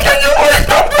 Oh, can you please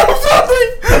come do something?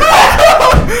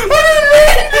 I didn't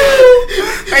mean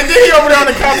to. And then he over there on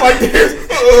the couch like this.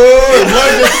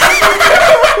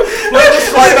 Blood just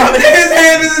squirting out His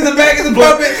hand is in the back of the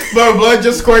puppet. Bro, blood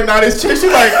just squirting out his chest. He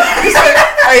like, he said,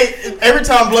 hey, every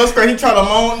time blood squirt, he try to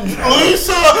moan.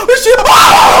 Lisa,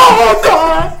 oh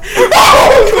God,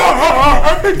 oh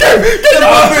God, get the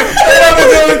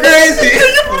going crazy.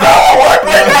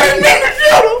 I didn't mean to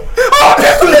shoot him. Oh,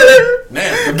 this was Man,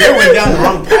 the beer went down the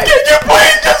wrong pipe. Can you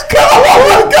please just come? Oh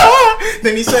my God.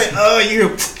 Then he said, you.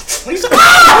 He said,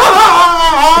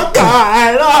 oh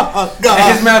God, oh And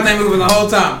God. his mouth ain't moving the whole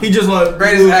time. He just like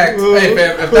Greatest act. Hey,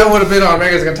 fam, if that would have been on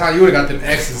America's Got Talent, you would have got them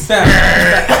X's. I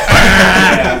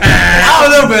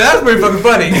don't know, but that's pretty fucking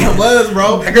funny. It was,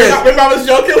 bro. Chris. Remember I was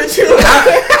joking with you.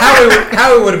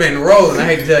 How it would have been rolling, I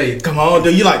hate to tell you. Come on,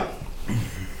 dude. You like,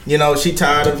 she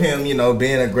tired of him,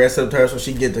 being aggressive to her, so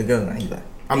she get the gun. He's like,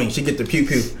 she get the pew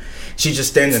pew. She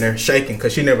just standing there shaking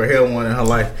because she never held one in her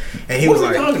life. And he What was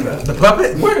are we like, talking about? The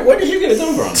puppet? Where did you get it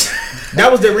done from?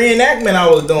 that was the reenactment I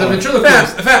was The doing.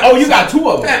 ventriloquist. Oh, you got two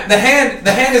of them. The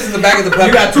hand is in the back of the puppet.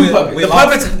 You got two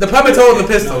puppets. The puppet's holding the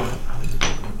pistol.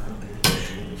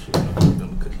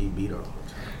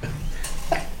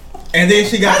 And then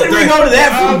she got How did we go to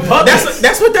that from puppets?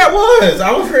 That's what that was.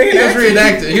 I was He was reenacting.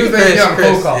 reenacted. He was there on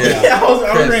Chris, phone call. yeah. Yeah, I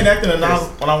was Chris, reenacting a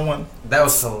one-on-one. That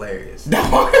was hilarious. now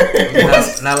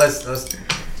now let's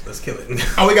kill it.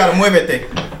 Oh, we got a muévete.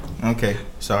 Okay,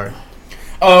 sorry.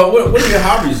 What are your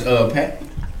hobbies, Pat?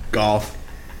 Golf,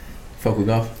 Fuck with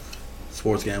golf.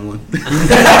 sports gambling. It's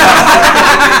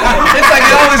like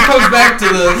it always comes back to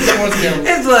the sports game.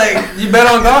 It's like you bet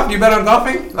on golf. You bet on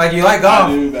golfing. Like you like golf.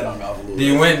 I do bet on golf a little Do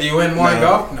you win? Do you win more in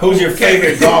golf? Who's your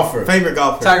favorite golfer? Favorite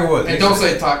golfer? Tiger Woods. And don't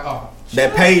say talk. Oh,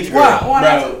 That Page girl. Why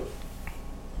Bro,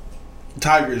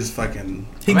 Tiger is fucking.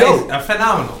 He Amazing. go.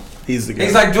 Phenomenal. He's the guy.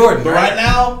 He's like Jordan. But right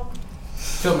now,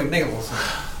 Phil McNichols.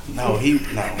 no. He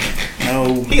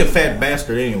a fat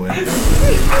bastard anyway.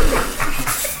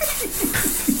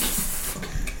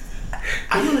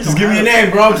 Just give me a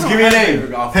name, bro. Just give me a name.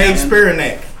 Paige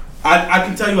Spiranek. I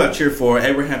can tell you I cheer for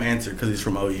Abraham Answer because he's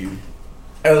from OU.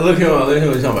 Hey, look him up. Look at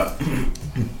what he's talking about.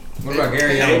 What about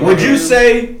Gary Young? Would you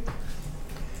say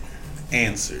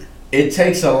Answer. it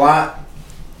takes a lot?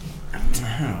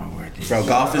 Bro,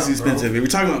 golf is expensive. If we're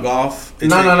talking about golf,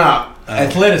 No.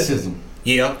 Athleticism.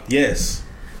 Yeah. Yes.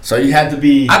 So you have to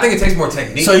be. I think it takes more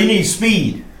technique. So you need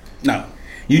speed. No.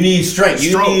 You need strength.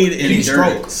 You Stroke. need You need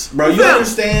endurance. Bro, you Fam.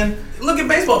 understand? look at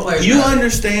baseball players. You now.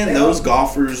 understand those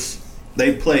golfers,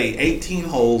 they play 18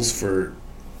 holes for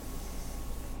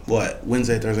what?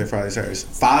 Wednesday, Thursday, Friday, Saturday.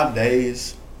 5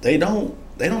 days. They don't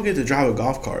get to drive a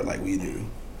golf cart like we do.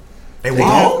 They They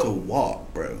walk. have to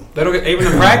walk, bro. They don't get even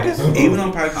in practice. Even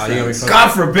on practice. Oh, you gonna be days. God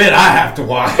forbid I have to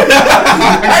walk.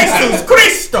 Jesus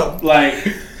Cristo. Like,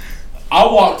 I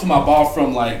walk to my ball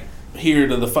from like here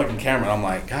to the fucking camera. And I'm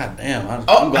like, God damn,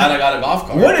 I'm glad I got a golf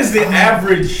cart. What is the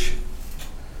average?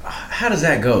 How does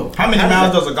that go? How many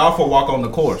miles does a golfer walk on the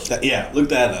course? Yeah, look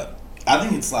that up. I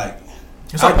think it's like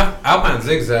It's like Alpine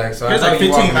zigzag. So it's I like think you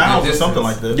walk 15 a good miles or distance. something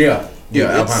like that. Yeah, Yeah,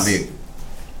 Alpine it's- big.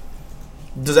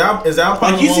 Is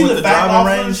Alpine Like you the see one the with fag driving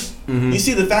offers. range? You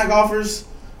see the fag offers,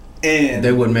 and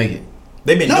They wouldn't make it.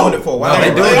 They've been doing it for a while.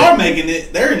 They are making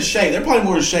it. They're in shape. They're probably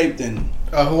more in shape than.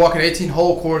 Who walk an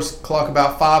 18-hole course, clock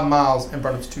about 5 miles, and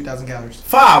burn up to 2,000 calories.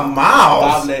 5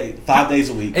 miles. 5 days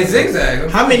a week. It's zigzag.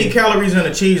 How many calories in a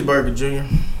cheeseburger, Junior?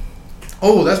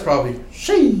 Oh, that's probably.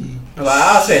 Like,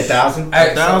 I'll say 1,000.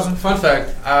 Hey, 1,000? fun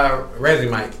fact, Reggie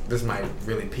this might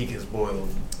really pique his blood. I don't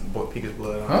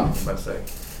know what I'm about to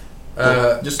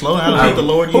say. Just slow down and keep the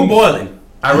Lord. Who boiling?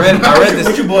 I read this.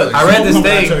 What you boiling? I read this Come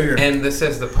back to thing, here. and this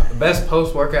says the best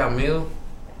post-workout meal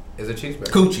is a cheeseburger.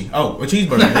 Coochie. Oh, a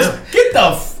cheeseburger. Yeah. Get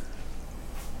the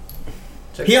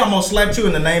He almost slapped you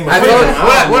in the name of. I told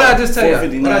you, what did I just tell you?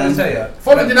 What did I just tell you?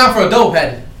 $4.59 for a dough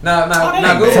patty.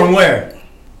 Now go From where?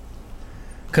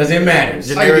 Because it matters.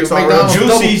 Generics McDonald's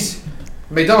already. Juicy's.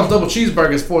 McDonald's double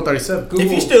cheeseburger is $4.37.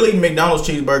 If you still eating McDonald's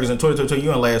cheeseburgers in 2022,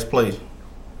 you in last place.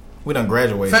 We done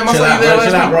graduated. Fam, I Chill saw you out, there bro.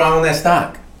 last Chill out, week. bro. On that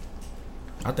stock.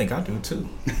 I think I do too.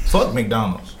 Fuck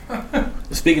McDonald's.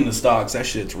 Speaking of stocks, that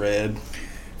shit's red.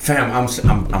 Fam, I'm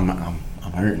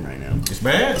hurting right now. It's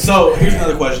bad. So here's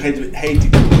another question. Hate to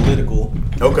get political.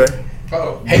 Okay.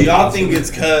 Oh, Do y'all think it's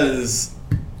because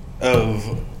of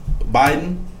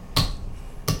Biden,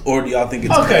 or do y'all think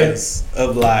it's because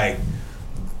of like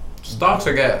Stocks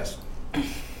or gas?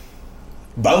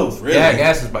 both? Really? Yeah,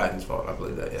 gas is Biden's fault. I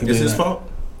believe that. Yeah. It's his fault.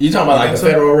 You talking about like the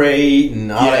federal rate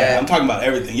and all Yeah, that? I'm talking about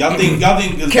everything. Y'all think?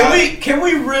 It's Can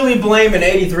we really blame an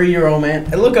 83-year-old man?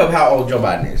 And look up how old Joe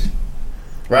Biden is.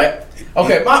 Right?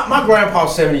 Okay, my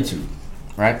grandpa's 72.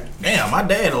 Right? Damn, my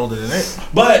dad older than that.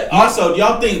 But also, do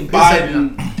y'all think Who said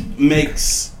Biden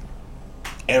makes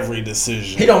every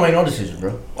decision? He don't make no decision,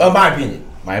 bro. My opinion.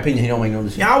 My opinion, he don't make no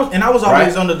decision. Yeah, I was always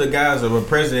Right. under the guise of a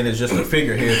president is just a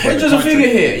figurehead. For He's the just a country.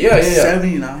 figurehead. Yeah.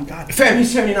 79. God. Fam,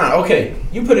 he's 79. Okay,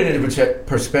 you put it into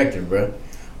perspective, bro.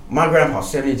 My grandpa's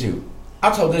 72.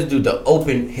 I told this dude to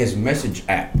open his messages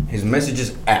app.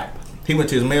 He went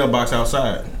to his mailbox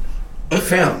outside.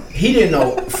 Fam, he didn't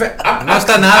know. Fam, No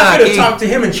está I nada could have aquí. talked to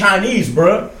him in Chinese,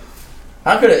 bro.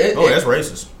 I could have. Oh, that's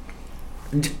racist.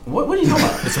 What are you talking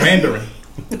about? It's Mandarin.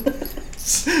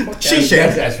 That's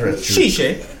racist.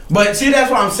 She. But see, that's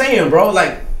what I'm saying, bro.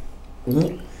 Like,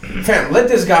 fam, let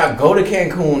this guy go to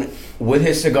Cancun with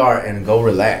his cigar and go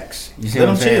relax. You see Let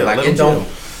what I'm him saying? chill, Like, let it him don't.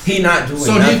 He not doing.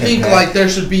 so do nothing, you think fam. like there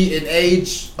should be an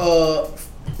age,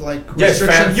 like Yes,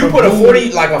 restriction? fam. You for put a who-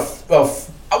 40, like a.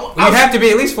 You'd have to be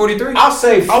at least 43. I'll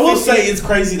say. I will 50. say it's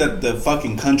crazy that the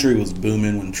fucking country was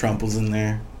booming when Trump was in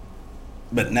there,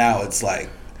 but now it's like,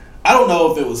 I don't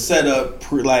know if it was set up.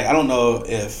 I don't know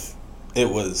if it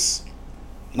was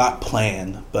not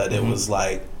planned, but it was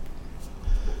like.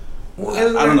 I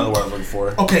don't know the word I'm looking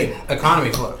for. Okay.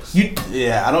 Economy flux.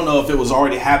 Yeah, I don't know if it was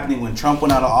already happening when Trump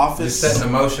went out of office. Just set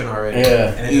in motion already.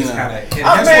 Yeah. And it You just know. kind of hit.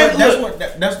 That's And what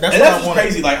that's I just want.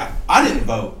 crazy. Like I didn't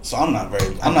vote, so I'm not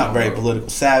very political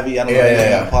savvy. I don't know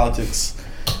anything about politics,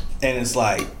 and it's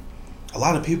like a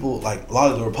lot of people, like a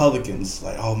lot of the Republicans,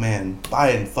 like, oh man,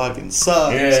 Biden fucking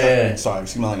sucks. Yeah. Sorry,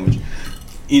 excuse my language.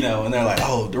 You know, and they're like,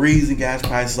 oh, the reason gas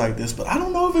prices like this, but I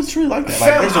don't know if it's true like that.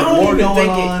 Like, Fam, there's I a don't war even going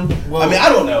think on. well- I mean, I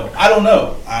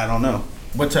don't know.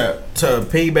 But to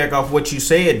piggyback off what you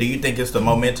said, do you think it's the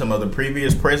momentum of the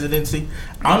previous presidency?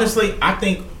 Honestly, I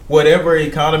think whatever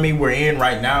economy we're in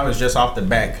right now is just off the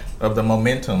back of the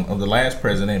momentum of the last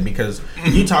president, because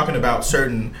you're talking about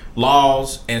certain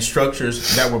laws and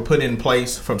structures that were put in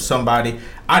place from somebody.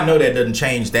 I know that doesn't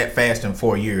change that fast in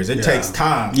 4 years. It takes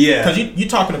time. Yeah. Because you're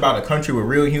talking about a country with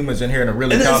real humans in here and a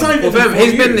real And it's economy. not even Well, fam, 4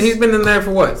 he's years. been in there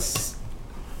for what?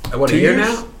 A 2 year years?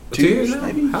 now? 2 2 years years, now?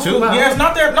 maybe? How Two? about- Yeah, it's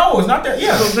not that. No, it's not that.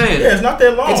 Yeah, That's what I'm saying. Yeah, it's not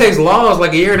that long. It takes laws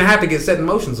like a year and a half to get set in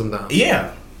motion sometimes.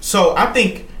 Yeah. So I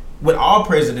think with all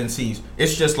presidencies,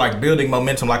 it's just like building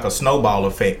momentum, like a snowball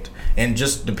effect. And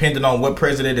just depending on what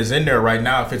president is in there right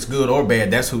now, if it's good or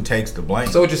bad, that's who takes the blame.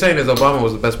 So what you're saying is Obama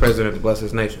was the best president to bless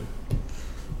his nation.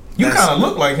 you kind of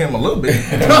look like him a little bit.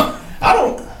 I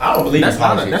don't believe That's in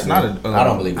not a. politics. That's not a. I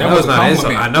don't believe that I know was it's a not an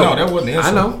compliment. insult. I know. No, that wasn't an I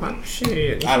insult. know.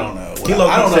 Shit. I don't know. He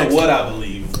low-key I don't know sexy. what I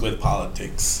believe with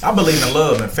politics. I believe in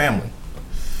love and family.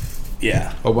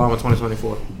 Yeah. Obama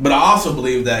 2024. But I also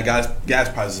believe that gas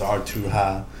prices are too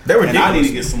high. They're And I need ridiculous.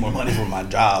 to get some more money for my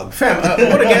job. Fam,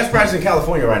 what are gas prices in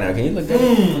California right now? Can you look that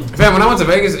up? Fam, when I went to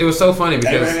Vegas, it was so funny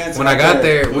because Hey, man, it's when I right got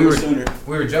there. there, A we little were sooner.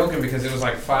 we were joking because it was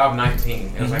like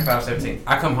 5.19. It was like 5.17.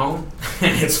 I come home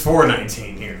and it's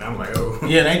 4.19 here, and I'm like, oh.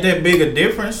 Yeah, it ain't that big a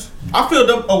difference. I filled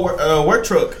up a work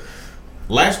truck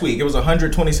last week. It was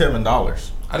 $127.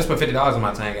 I just put $50 in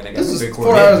my tank and it got This a is big 4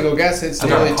 quart. hours ago. Gas hits I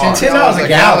got only a car. $10 a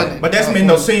gallon. But that's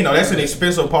Mendocino. That's an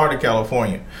expensive part of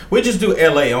California. We just do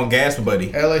LA on gas,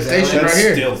 buddy. LA station right That's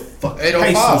here. still fucking.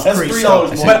 805. That's Christ.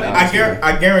 $3 more. But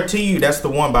I guarantee you that's the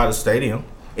one by the stadium.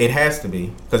 It has to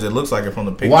be because it looks like it from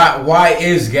the picture. Why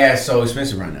is gas so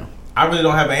expensive right now? I really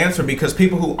don't have an answer because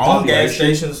people who own gas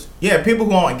stations, people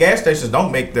who own gas stations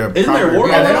don't make their. Isn't there war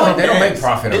Yeah, going on? they don't make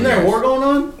profit. Isn't on there a gas. war going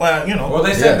on? Well, you know. Well,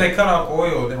 they said they cut off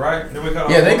oil, right? Did we cut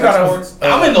off Yeah, they oil cut exports?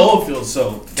 off. I'm in the oil field,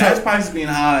 so gas prices being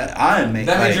high, I am making.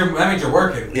 That means you're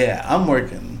working. Yeah, I'm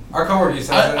working. Our coworker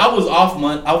said I was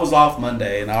off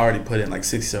Monday, and I already put in like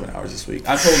 67 hours this week.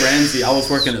 I told Ramsey I was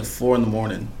working at 4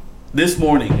 a.m. This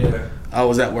morning, Yeah. I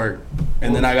was at work,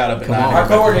 and then I got up at 9. Our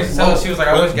coworker used to tell us, she was like,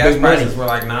 I wish gas Big money. prices were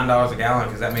like $9 a gallon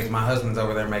because that means my husband's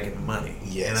over there making money.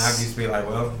 Yes. And I used to be like,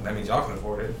 well, that means y'all can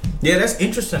afford it. Yeah, that's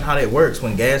interesting how that works.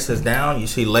 When gas is down, you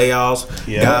see layoffs.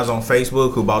 Yeah. Guys on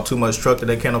Facebook who bought too much truck that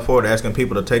they can't afford, asking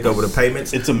people to take over the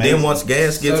payments. It's amazing. Then once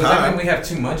gas So gets does that mean high, we have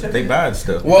too much of they it? buy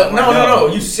stuff. Well, no.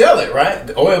 You sell it, right?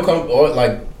 The oil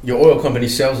like your oil company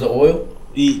sells the oil.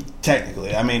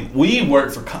 Technically, I mean, we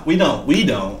work for. We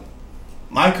don't.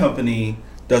 My company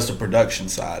does the production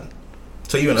side.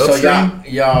 So you an So upstream?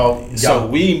 y'all. So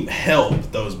we help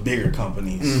those bigger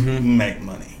companies make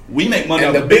money. We make money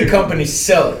and off the big companies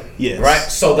sell it. Yes. Right.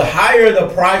 So the higher the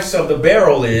price of the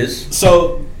barrel is,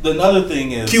 So another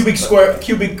thing is cubic.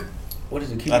 What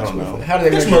is it? Cubic I don't square know. foot? How do they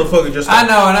This measure? motherfucker just. I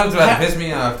know, and that was about to piss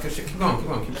me off. Keep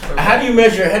going. Keep How do you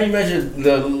measure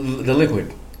the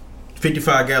liquid?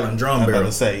 55-gallon drum I'm about barrel.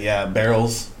 to say,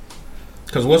 barrels.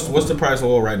 Because what's the price of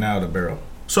oil right now at a barrel?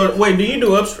 So wait, do you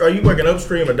do are you working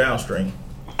upstream or downstream?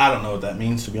 I don't know what that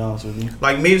means, to be honest with you.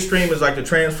 Like midstream is like the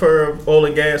transfer of oil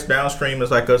and gas. Downstream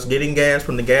is like us getting gas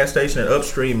from the gas station, and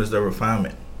upstream is the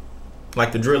refinement,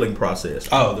 like the drilling process.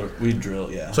 Oh, we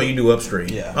drill, yeah. So you do upstream.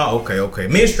 Yeah. Oh, okay.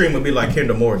 Midstream would be like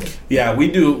Kinder Morgan. Yeah,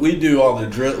 we do all the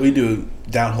drill. We do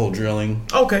downhole drilling,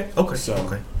 Okay. So-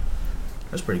 okay.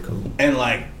 That's pretty cool. and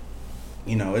like,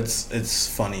 it's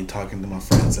funny talking to my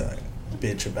friends that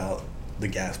bitch about the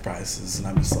gas prices, and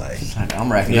I'm just like,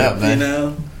 I'm racking up, man.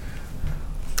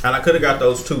 And I could have got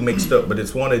those two mixed up, but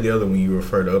it's one or the other when you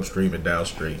refer to upstream and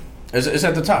downstream. It's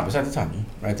at the top. It's at the top,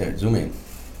 right there. Zoom in.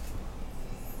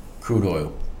 Crude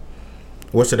oil.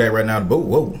 What's it at right now?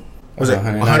 Whoa. Was it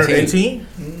 119?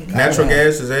 118? Natural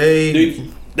gas is a.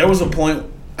 Dude, there was a point.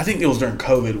 I think it was during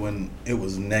COVID when it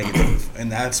was negative,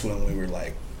 and that's when we were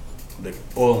like, the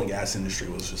oil and gas industry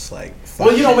was just like.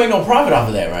 Well, you don't make no profit off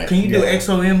of that, right? Can you do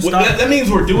XOM Well, stock? that means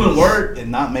we're doing work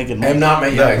and not making money. And not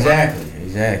make. Yeah,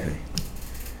 exactly.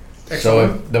 So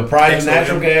if the price of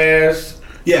natural gas,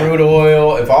 crude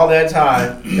oil, if all that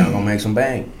time, y'all gonna make some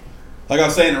bang. Like I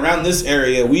was saying, around this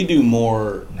area, we do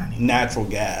more natural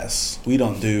gas. We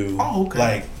don't do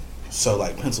like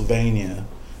Pennsylvania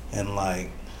and like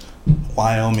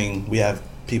Wyoming. We have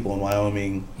people in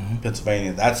Wyoming,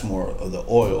 Pennsylvania. That's more of the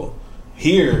oil.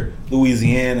 Here,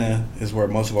 Louisiana is where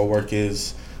most of our work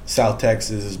is. South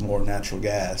Texas is more natural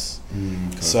gas.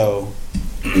 Okay. So,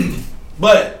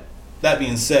 but that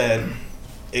being said,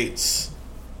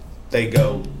 they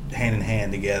go hand in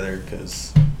hand together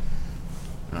because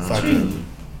fucking.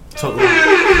 So, we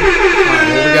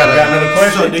got another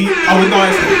question. so do you? We gonna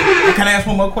ask? Can I ask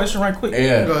one more question right quick?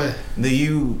 Yeah. Go ahead. Do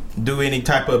you do any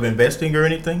type of investing or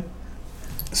anything?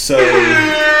 So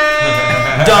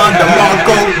Don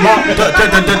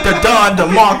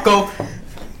DeMarco.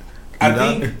 I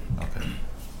think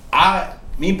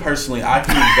me personally, I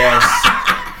can invest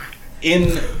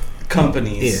in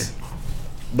companies,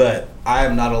 but I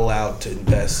am not allowed to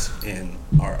invest in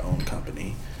our own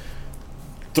company.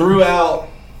 Throughout,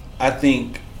 I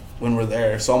think when we're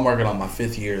there, so I'm working on my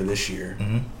 5th year this year.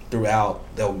 Throughout,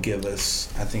 they'll give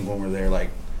us, I think when we're there, like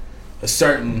a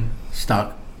certain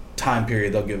Stock. time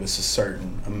period, they'll give us a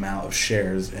certain amount of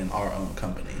shares in our own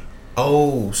company.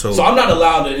 Oh, So I'm not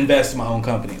allowed to invest in my own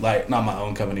company, like not my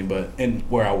own company, but in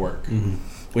where I work,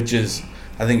 which is,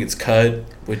 I think it's CUD,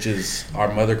 which is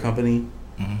our mother company,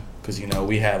 because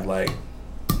we have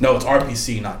it's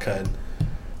RPC, not CUD.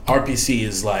 RPC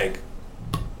is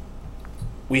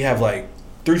we have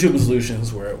 3 Tubing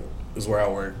Solutions where I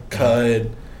work,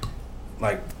 CUD,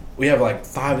 we have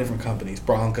 5 different companies,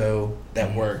 Bronco,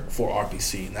 that work for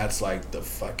RPC, and that's the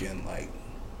fucking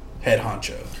head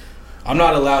honcho. I'm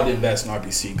not allowed to invest in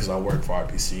RPC because I work for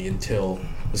RPC until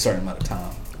a certain amount of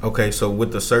time. okay. So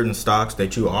with the certain stocks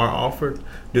that you are offered,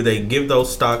 do they give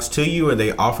those stocks to you, or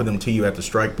they offer them to you at the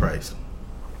strike price?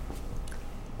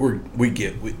 They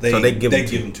give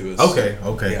them to us. Okay.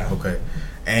 Yeah. Okay.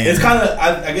 And It's kind of,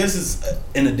 I guess it's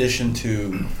in addition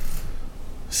to,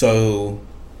 so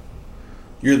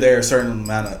you're there a certain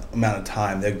amount of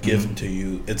time, they'll give them to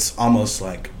you. It's almost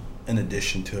like in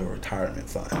addition to a retirement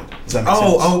fund. Does that make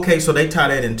sense? Okay. So they tie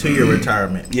that into your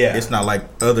retirement. Yeah. It's not like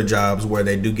other jobs where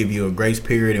they do give you a grace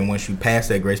period, and once you pass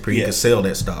that grace period, you can sell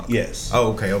that stock. Yes.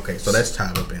 Okay. So that's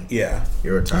tied up in your That's how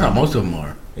retirement. most of them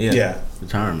are. Yeah.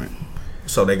 Retirement.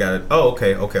 So they got it.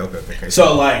 Okay.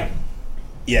 So like,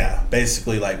 yeah,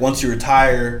 basically like once you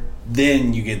retire,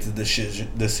 then you get the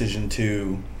decision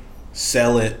to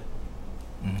sell it,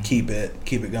 keep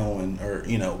it going, or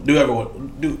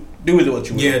do with it what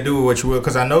you will. Yeah, do what you will.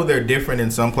 Because I know they're different in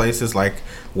some places. Like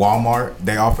Walmart,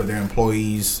 they offer their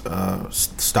employees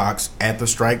stocks at the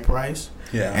strike price.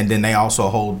 Yeah. And then they also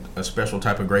hold a special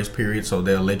type of grace period, so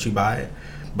they'll let you buy it.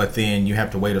 But then you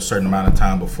have to wait a certain amount of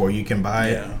time before you can buy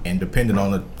it. Yeah. And depending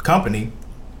on the company,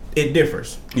 it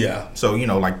differs. Yeah. So,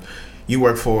 like you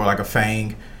work for like a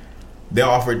FANG, they'll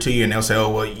offer it to you and they'll say, oh,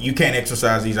 well, you can't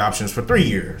exercise these options for 3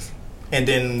 years. And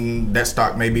then that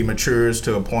stock maybe matures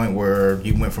to a point where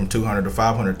you went from 200 to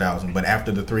 500,000, but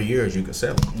after the 3 years you could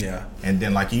sell it. Yeah. And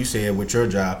then, like you said, with your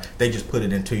job, they just put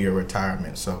it into your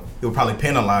retirement, so it will probably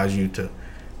penalize you to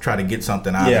try to get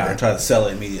something out of Yeah, it. try to sell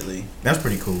it immediately. That's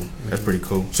pretty cool.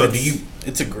 So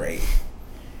It's a great.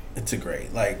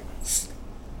 Like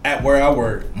at where I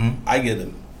work, I get a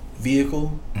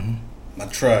vehicle, my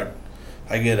truck.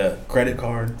 I get a credit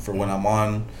card for when I'm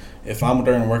on. If I'm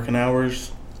during working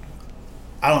hours,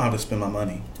 I don't have to spend my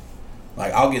money.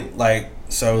 Like I'll get like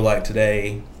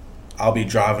today, I'll be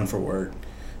driving for work.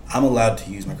 I'm allowed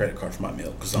to use my credit card for my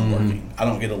meal because I'm working. I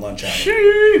don't get a lunch hour.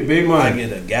 Big money. I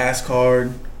get a gas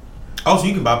card. Oh, so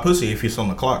you can buy pussy if it's on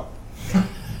the clock.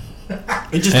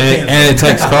 It just And depends. it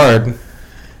takes card.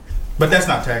 But that's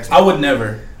not taxable. I would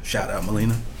never. Shout out,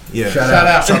 Melina. Yeah.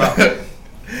 Shout out.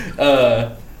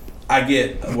 I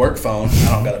get a work phone.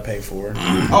 I don't gotta pay for.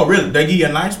 Oh, really? They give you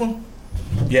a nice one?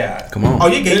 Yeah. Come on. Oh,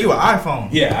 you gave you an iPhone.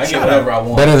 Yeah, I get Shout whatever I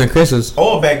want. Better than Chris's.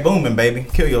 Oil back booming, baby.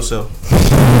 Kill yourself.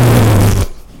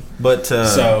 But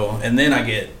So, and then I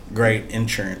get great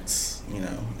insurance.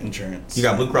 Insurance. you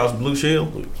got Blue Cross Blue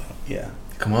Shield? Yeah.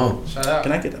 Come on. Shout out.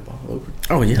 Can I get that ball?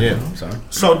 Oh yeah. Yeah. I'm sorry.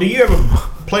 So do you ever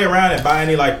play around and buy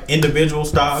any like individual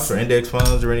stocks or index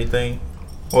funds or anything?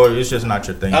 Or it's just not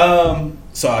your thing?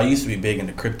 So I used to be big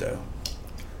into crypto.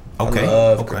 Okay. I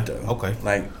love Okay. crypto. Okay.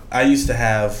 Like I used to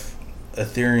have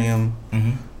Ethereum.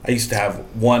 Mm-hmm. I used to have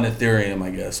one Ethereum, I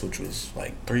guess, which was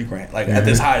like $3,000. Like at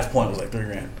this highest point, it was like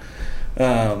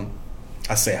 $3,000.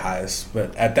 I say highest,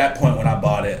 but at that point when I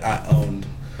bought it, I owned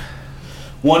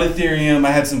one Ethereum.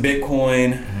 I had some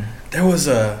Bitcoin. Mm-hmm. There was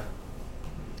a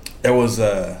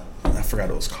I forgot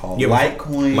what it was called. Yeah,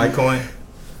 Litecoin. Litecoin.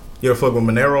 You ever fuck with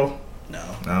Monero?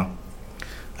 No.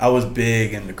 I was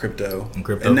big into crypto.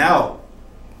 And now,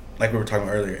 like we were talking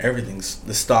about earlier,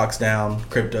 the stock's down,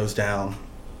 crypto's down.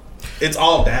 It's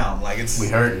all down. Like it's. We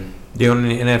heard. Do you own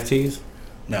any NFTs?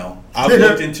 No, I've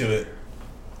looked into it.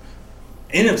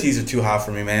 NFTs are too high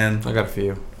for me, man. I got a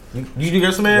few. You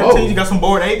got some NFTs? Whoa. You got some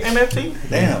Bored Ape NFTs?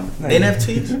 Damn.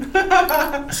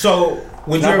 NFTs? So,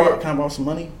 would you Can I ever... borrow some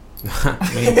money?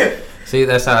 See,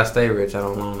 that's how I stay rich. I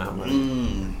don't own that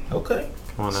money. Okay.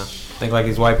 Come on now. Think like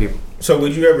these white people. So,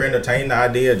 would you ever entertain the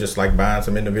idea of just like buying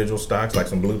some individual stocks, like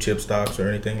some blue chip stocks or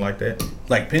anything like that?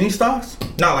 Like penny stocks?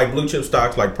 Not like blue chip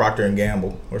stocks like Procter and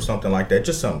Gamble or something like that.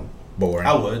 Just something boring.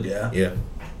 I would, yeah. Yeah.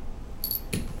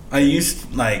 I used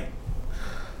I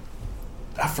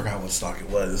forgot what stock it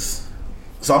was.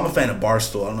 So I'm a fan of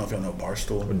Barstool. I don't know if y'all know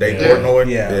Barstool. Dave Portnoy?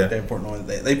 Yeah, Dave Portnoy.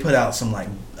 They put out some I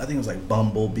think it was like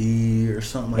Bumblebee or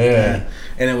something like Yeah. that.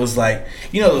 And it was like,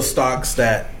 those stocks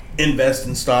that invest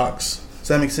in stocks. Does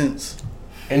that make sense?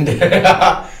 And It's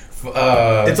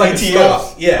like ETFs.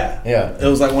 stock. Yeah. Yeah. It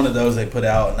was like one of those they put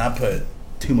out, and I put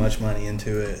too much money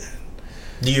into it.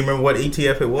 Do you remember what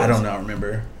ETF it was? I do not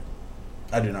remember.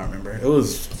 It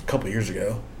was a couple years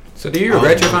ago. So do you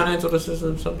regret your financial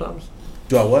decisions sometimes?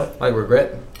 Do I what? Like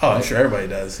regret? Oh, I'm sure everybody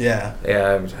does. Yeah.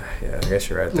 Yeah, I guess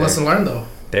you're right there. Lesson learned though.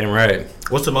 Damn right.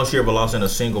 What's the most you ever lost in a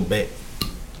single bet?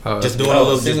 Just doing a Oh,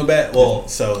 little single bet. Well,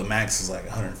 so the max is like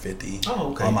 150.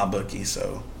 Oh, okay. On my bookie.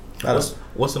 So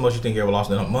What's the most you think you ever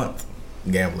lost in a month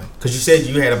gambling? Because you said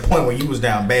you had a point where you was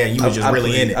down bad. You was just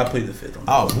really in it. I plead the fifth on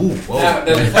Oh, woo, whoa. Now,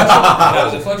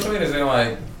 does it fluctuate? Is it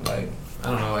like I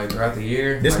don't know, like throughout the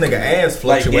year? This like, nigga ass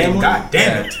fluctuating. gambling? God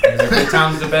damn it. Is there good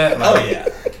times to bet? Oh Like, yeah.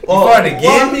 hard to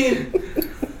get. I mean,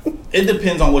 it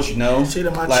depends on what you know. Shit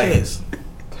in my Like, chest.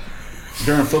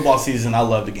 During football season, I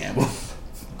love to gamble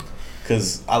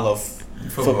because I love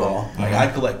football. Like I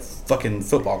collect fucking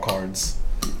football cards.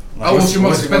 Like, What's your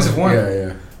most expensive one?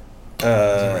 Yeah.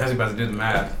 how's he about to do the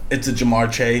math? It's a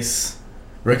Jamar Chase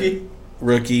Ricky.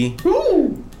 rookie,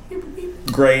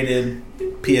 graded.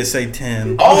 PSA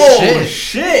 10. Oh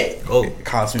shit! Oh, It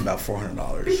cost me about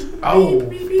 $400. Oh,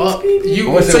 fuck. You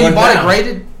What's it so you worth bought now? it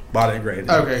graded? Bought it graded.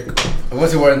 Okay.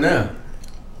 What's it worth now?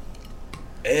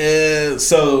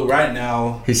 So right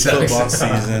now, He sucks. football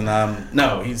season.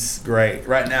 No, he's great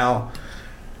right now.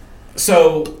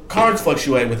 So cards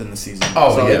fluctuate within the season.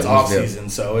 Oh, so yeah, it's off most definitely. season,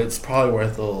 so it's probably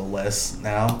worth a little less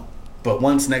now. But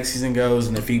once next season goes,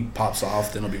 and if he pops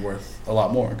off, then it'll be worth a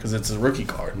lot more because it's a rookie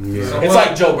card. Yeah. So It's what-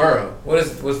 like Joe Burrow.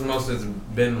 What's the most it's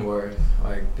been worth?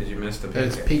 Like, did you miss the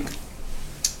It's pick? peak.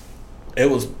 It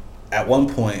was at one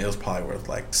point. It was probably worth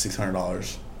like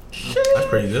 $600. that's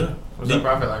pretty good. What's the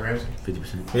profit like, Ramsey?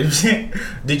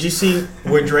 50%. Did you see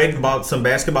where Drake bought some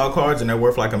basketball cards and they're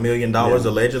worth like $1 million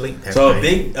allegedly? That's So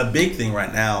crazy. a big thing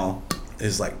right now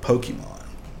is like Pokemon.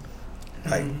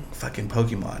 Like fucking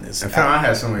Pokemon is. I found I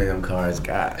had so many of them cards.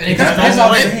 God. And it kind of That's pisses what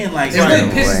off. I'm It saying, like, really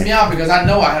right. pisses me off because I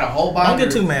know I had a whole Don't binder.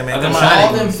 get too mad, man. Of Come them on.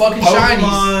 all them fucking shinies.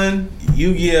 Pokemon,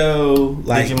 Yu-Gi-Oh,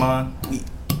 like Digimon.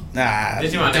 nah.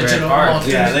 Digimon never had Digital cards.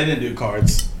 monsters. Yeah, they didn't do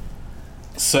cards.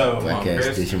 So Come on, Black ass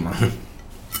Chris. Digimon.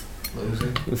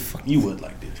 Loser. you would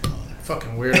like Digimon.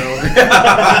 Fucking weirdo.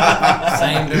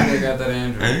 Same dude that got that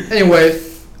Android. Anyway,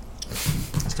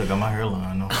 I still got my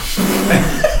hairline though.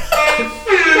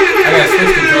 I got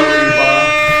Switch controller you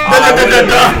bought.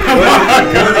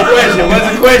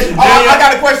 What's the question? Oh, I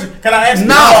got a question. Can I ask?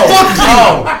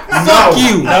 fuck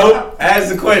you. No.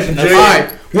 Ask the question, All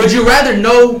right. Would you rather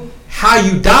know how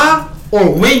you die or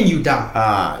when you die?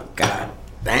 Ah, God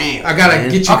damn. I gotta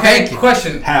get you Okay, thinking.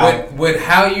 question. How? Would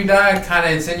how you die kind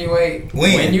of insinuate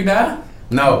When? you die?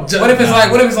 No. What if it's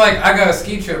like I got a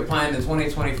ski trip planned in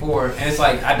 2024 and it's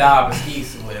like I die off a ski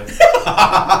lift?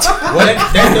 Well,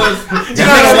 that does. You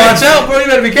gotta watch out, bro. You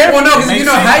better be careful. Well, no, because Makes you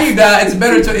know sense. how you die.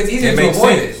 It's easier It to makes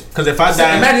avoid sense. it. Because if I So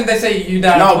die, imagine they say you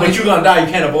die. No, in but you're gonna die.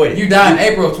 You can't avoid it. You die in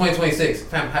April of 2026.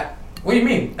 Fam, what do you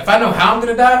mean? If I know how I'm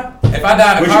gonna die, if I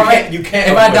die in a But car you wreck, can't- you can't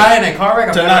If I avoid die in a car wreck,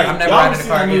 I'm Tonight. never Y'all riding in a seen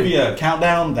car that again. movie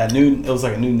Countdown? It was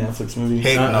like a new Netflix movie.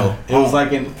 heck no. It was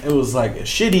like a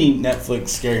shitty Netflix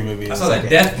scary movie. It I was saw like that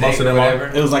death most pic of or them are.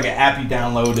 whatever. It was like an app you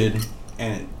downloaded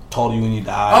and it told you when you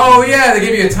died. Oh yeah, they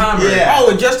give you a timer. Yeah.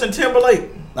 Oh, with Justin Timberlake.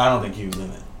 I don't think he was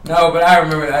in it. No, but I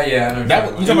remember that. Yeah, I know. That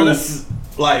what you you're talking It about was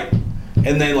like,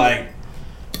 and they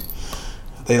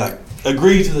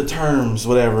agree to the terms,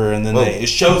 whatever, and then it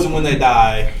shows them when they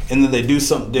die, and then they do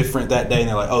something different that day, and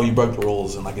they're like, "Oh, you broke the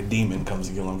rules," and like a demon comes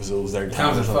to kill them because it was their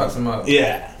time. comes and or something. fucks them up.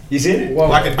 Yeah, You seen it? Whoa.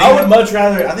 Like a I would demon? much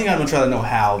rather. I think I'd much rather know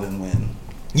how than when.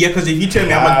 Yeah, because if you tell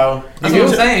me I'm a, How? That's what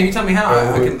I'm saying. You tell me how.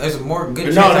 I can. There's a more good.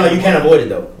 chance No, I can you can't avoid it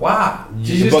though. Why? You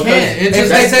just Because can't. It's If just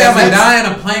they say I'm gonna that's- die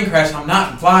in a plane crash, and I'm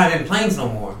not flying in planes no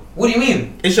more. What do you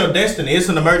mean? it's your destiny. It's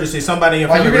an emergency. Somebody in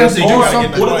Like, front of you're you gonna seat, you do gotta get in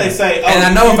something- the What do plane. they say? And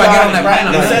I know you if I died get on in that a crash. plane,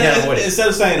 I'm not gonna avoid it. Instead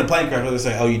of saying a plane crash, what do they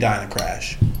say? Oh, you died in a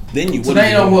crash. Then you. So now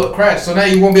you know what crash. So now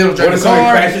you won't be able to What drive if the somebody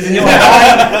car. crashes in your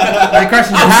They crash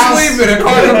in your I'm house. sleeping. A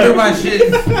car come through my shit.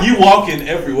 You walking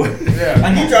everywhere. Yeah.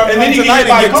 And you drop And then you tonight get hit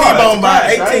by and a get car. T-boned by That's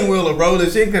a an crash, 18-wheeler roller.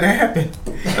 Shit could happen.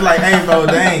 They're like, hey, bro,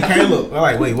 dang, Caleb. We're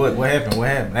like, wait, what happened? What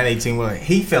happened? That 18-wheeler,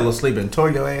 he fell asleep and tore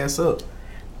your ass up.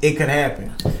 It could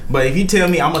happen. But if you tell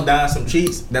me I'm going to die in some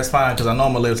cheats, that's fine because I know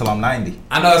I'm going to live till I'm 90.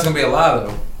 I know it's gonna be a lie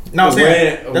though. No, I'm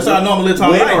saying, that's how I know I'm going to live till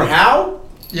I'm When 90. or how?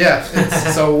 Yeah.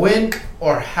 It's, so when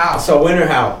or how? So when or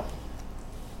how?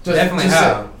 Just- Definitely just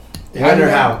how. say- When or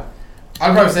how?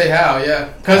 I'd probably say how. Yeah.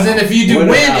 Because then if you do When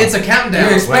or when, how? it's a countdown.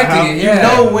 You're expecting how- it. You Yeah.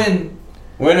 know when.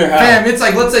 When or how? Fam, it's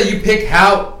like let's say you pick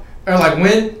how or like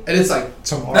when, and it's like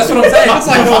tomorrow. That's what I'm saying. It's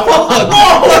like fuck.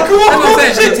 That's what I'm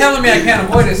saying. She's telling me I can't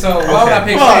avoid it, so why would I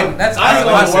pick Fuck. when? That's I ain't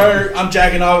what gonna work. I'm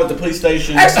jacking off at the police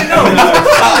station. Actually, no.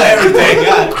 Everything.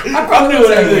 I probably I'm would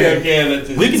doing say everything I when. can. At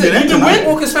this. We can do that tonight.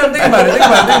 Well, cause fam, think about it. Think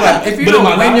about it. If you But know am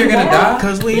I when not you're gonna tomorrow?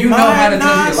 die, you know how to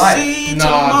touch your life.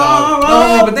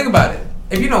 No, but think about it.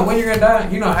 If you know when you're gonna die,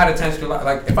 you know how to touch your life.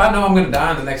 Like if I know I'm gonna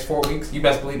die in the next 4 weeks, you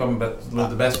best believe I'm gonna live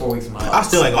the best 4 weeks of my life. I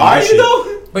still ain't going Are to do you shit.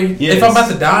 though? But Yes. if I'm about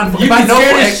to die, You if I be know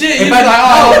scared for as shit. if You I be like,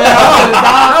 oh, man, I'm gonna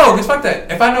die. no, cause fuck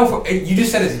that. If I know for you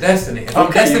just said it's destiny. If I'm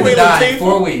Okay, destined you to ain't die in Latifah.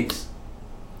 4 weeks,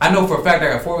 I know for a fact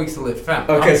I got 4 weeks to live. Fam,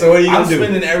 Okay, so what are you I'm gonna do?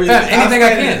 spending everything. Fam, anything I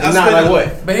can. Not like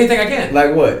what? but anything I can.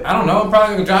 Like what? I don't know. I'm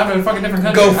probably gonna drive to a fucking different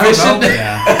country. Go I don't fishing. know.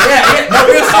 Yeah. Yeah, no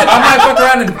real shit. I might fuck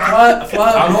around and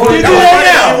fly. You do that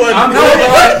now. I'm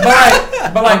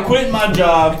no, but I'm quitting my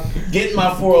job, getting my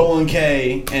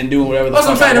 401k, and doing whatever the that's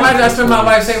what I'm fuck saying. I want Imagine I for spend my 4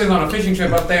 life weeks. savings on a fishing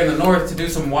trip up there in the north to do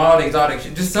some wild exotic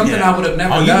shit. Just something Yeah. I would have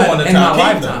never Oh, you going done to in my Top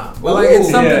Kingdom. lifetime. But like it's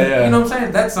Ooh, something, yeah, yeah. you know what I'm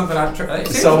saying? That's something I try.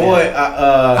 So what?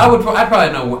 I'd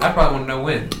probably know. I probably want to know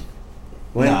when.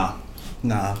 When?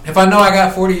 Nah. If I know I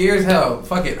got 40 years, hell,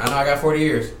 fuck it. I know I got 40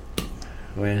 years.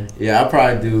 When? Yeah, I'll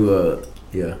probably do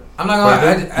Yeah. I'm not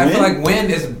gonna lie. I feel like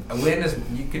wind is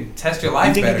you can test your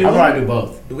life better. I'll probably do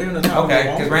both. Do we have enough?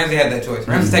 Okay, because Ramsey had that choice.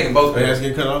 Ramsey's taking both. Let's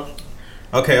get cut off.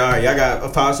 Okay, all right. Y'all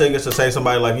got 5 seconds to say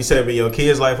somebody like you said, be your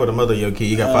kid's life or the mother of your kid.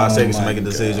 You got 5 seconds to make a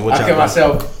decision. What I kill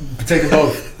myself taking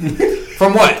both.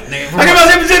 From what? Nigga, I kill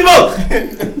myself taking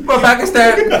both. From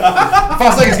Pakistan.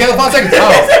 5 seconds, Caleb. 5 seconds.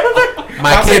 Oh.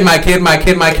 My kid. My kid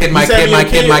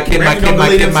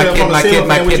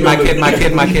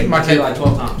like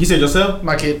 12 times. You said yourself?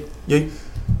 My kid.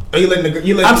 Are you letting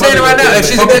the? I'm saying it right now. If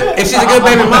she's a good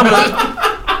baby mama,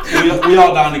 We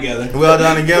all down together. We all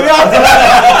done together.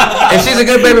 if she's a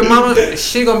good baby mama,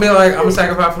 she gonna be like, I'm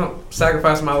gonna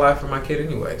sacrifice my life for my kid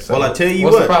anyway. So Well, I tell you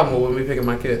what's what. the problem with me picking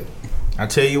my kid? I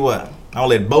tell you what. I'll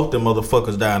let both them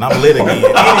motherfuckers die, and I'm lit again.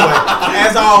 Anyway,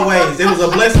 as always, it was a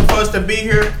blessing for us to be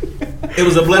here. It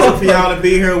was a blessing for y'all to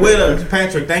be here with us.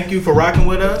 Patrick, thank you for rocking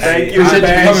with us. Thank you. Appreciate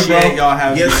you coming, bro. Y'all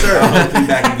having Yes, sir. I hope to be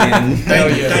back again.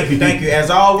 Thank you. As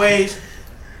always,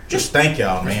 just thank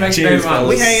y'all, man. Respect your baby mama.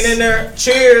 We hanging in there.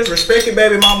 Cheers. Respect your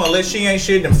baby mama. Unless she ain't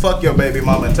shit, then fuck your baby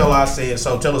mama until I say it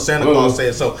so. Tell her Santa Claus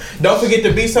said so. Don't forget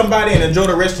to be somebody and enjoy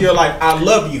the rest of your life. I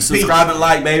love you. Peace. Subscribe and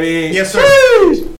like, baby. Yes, sir.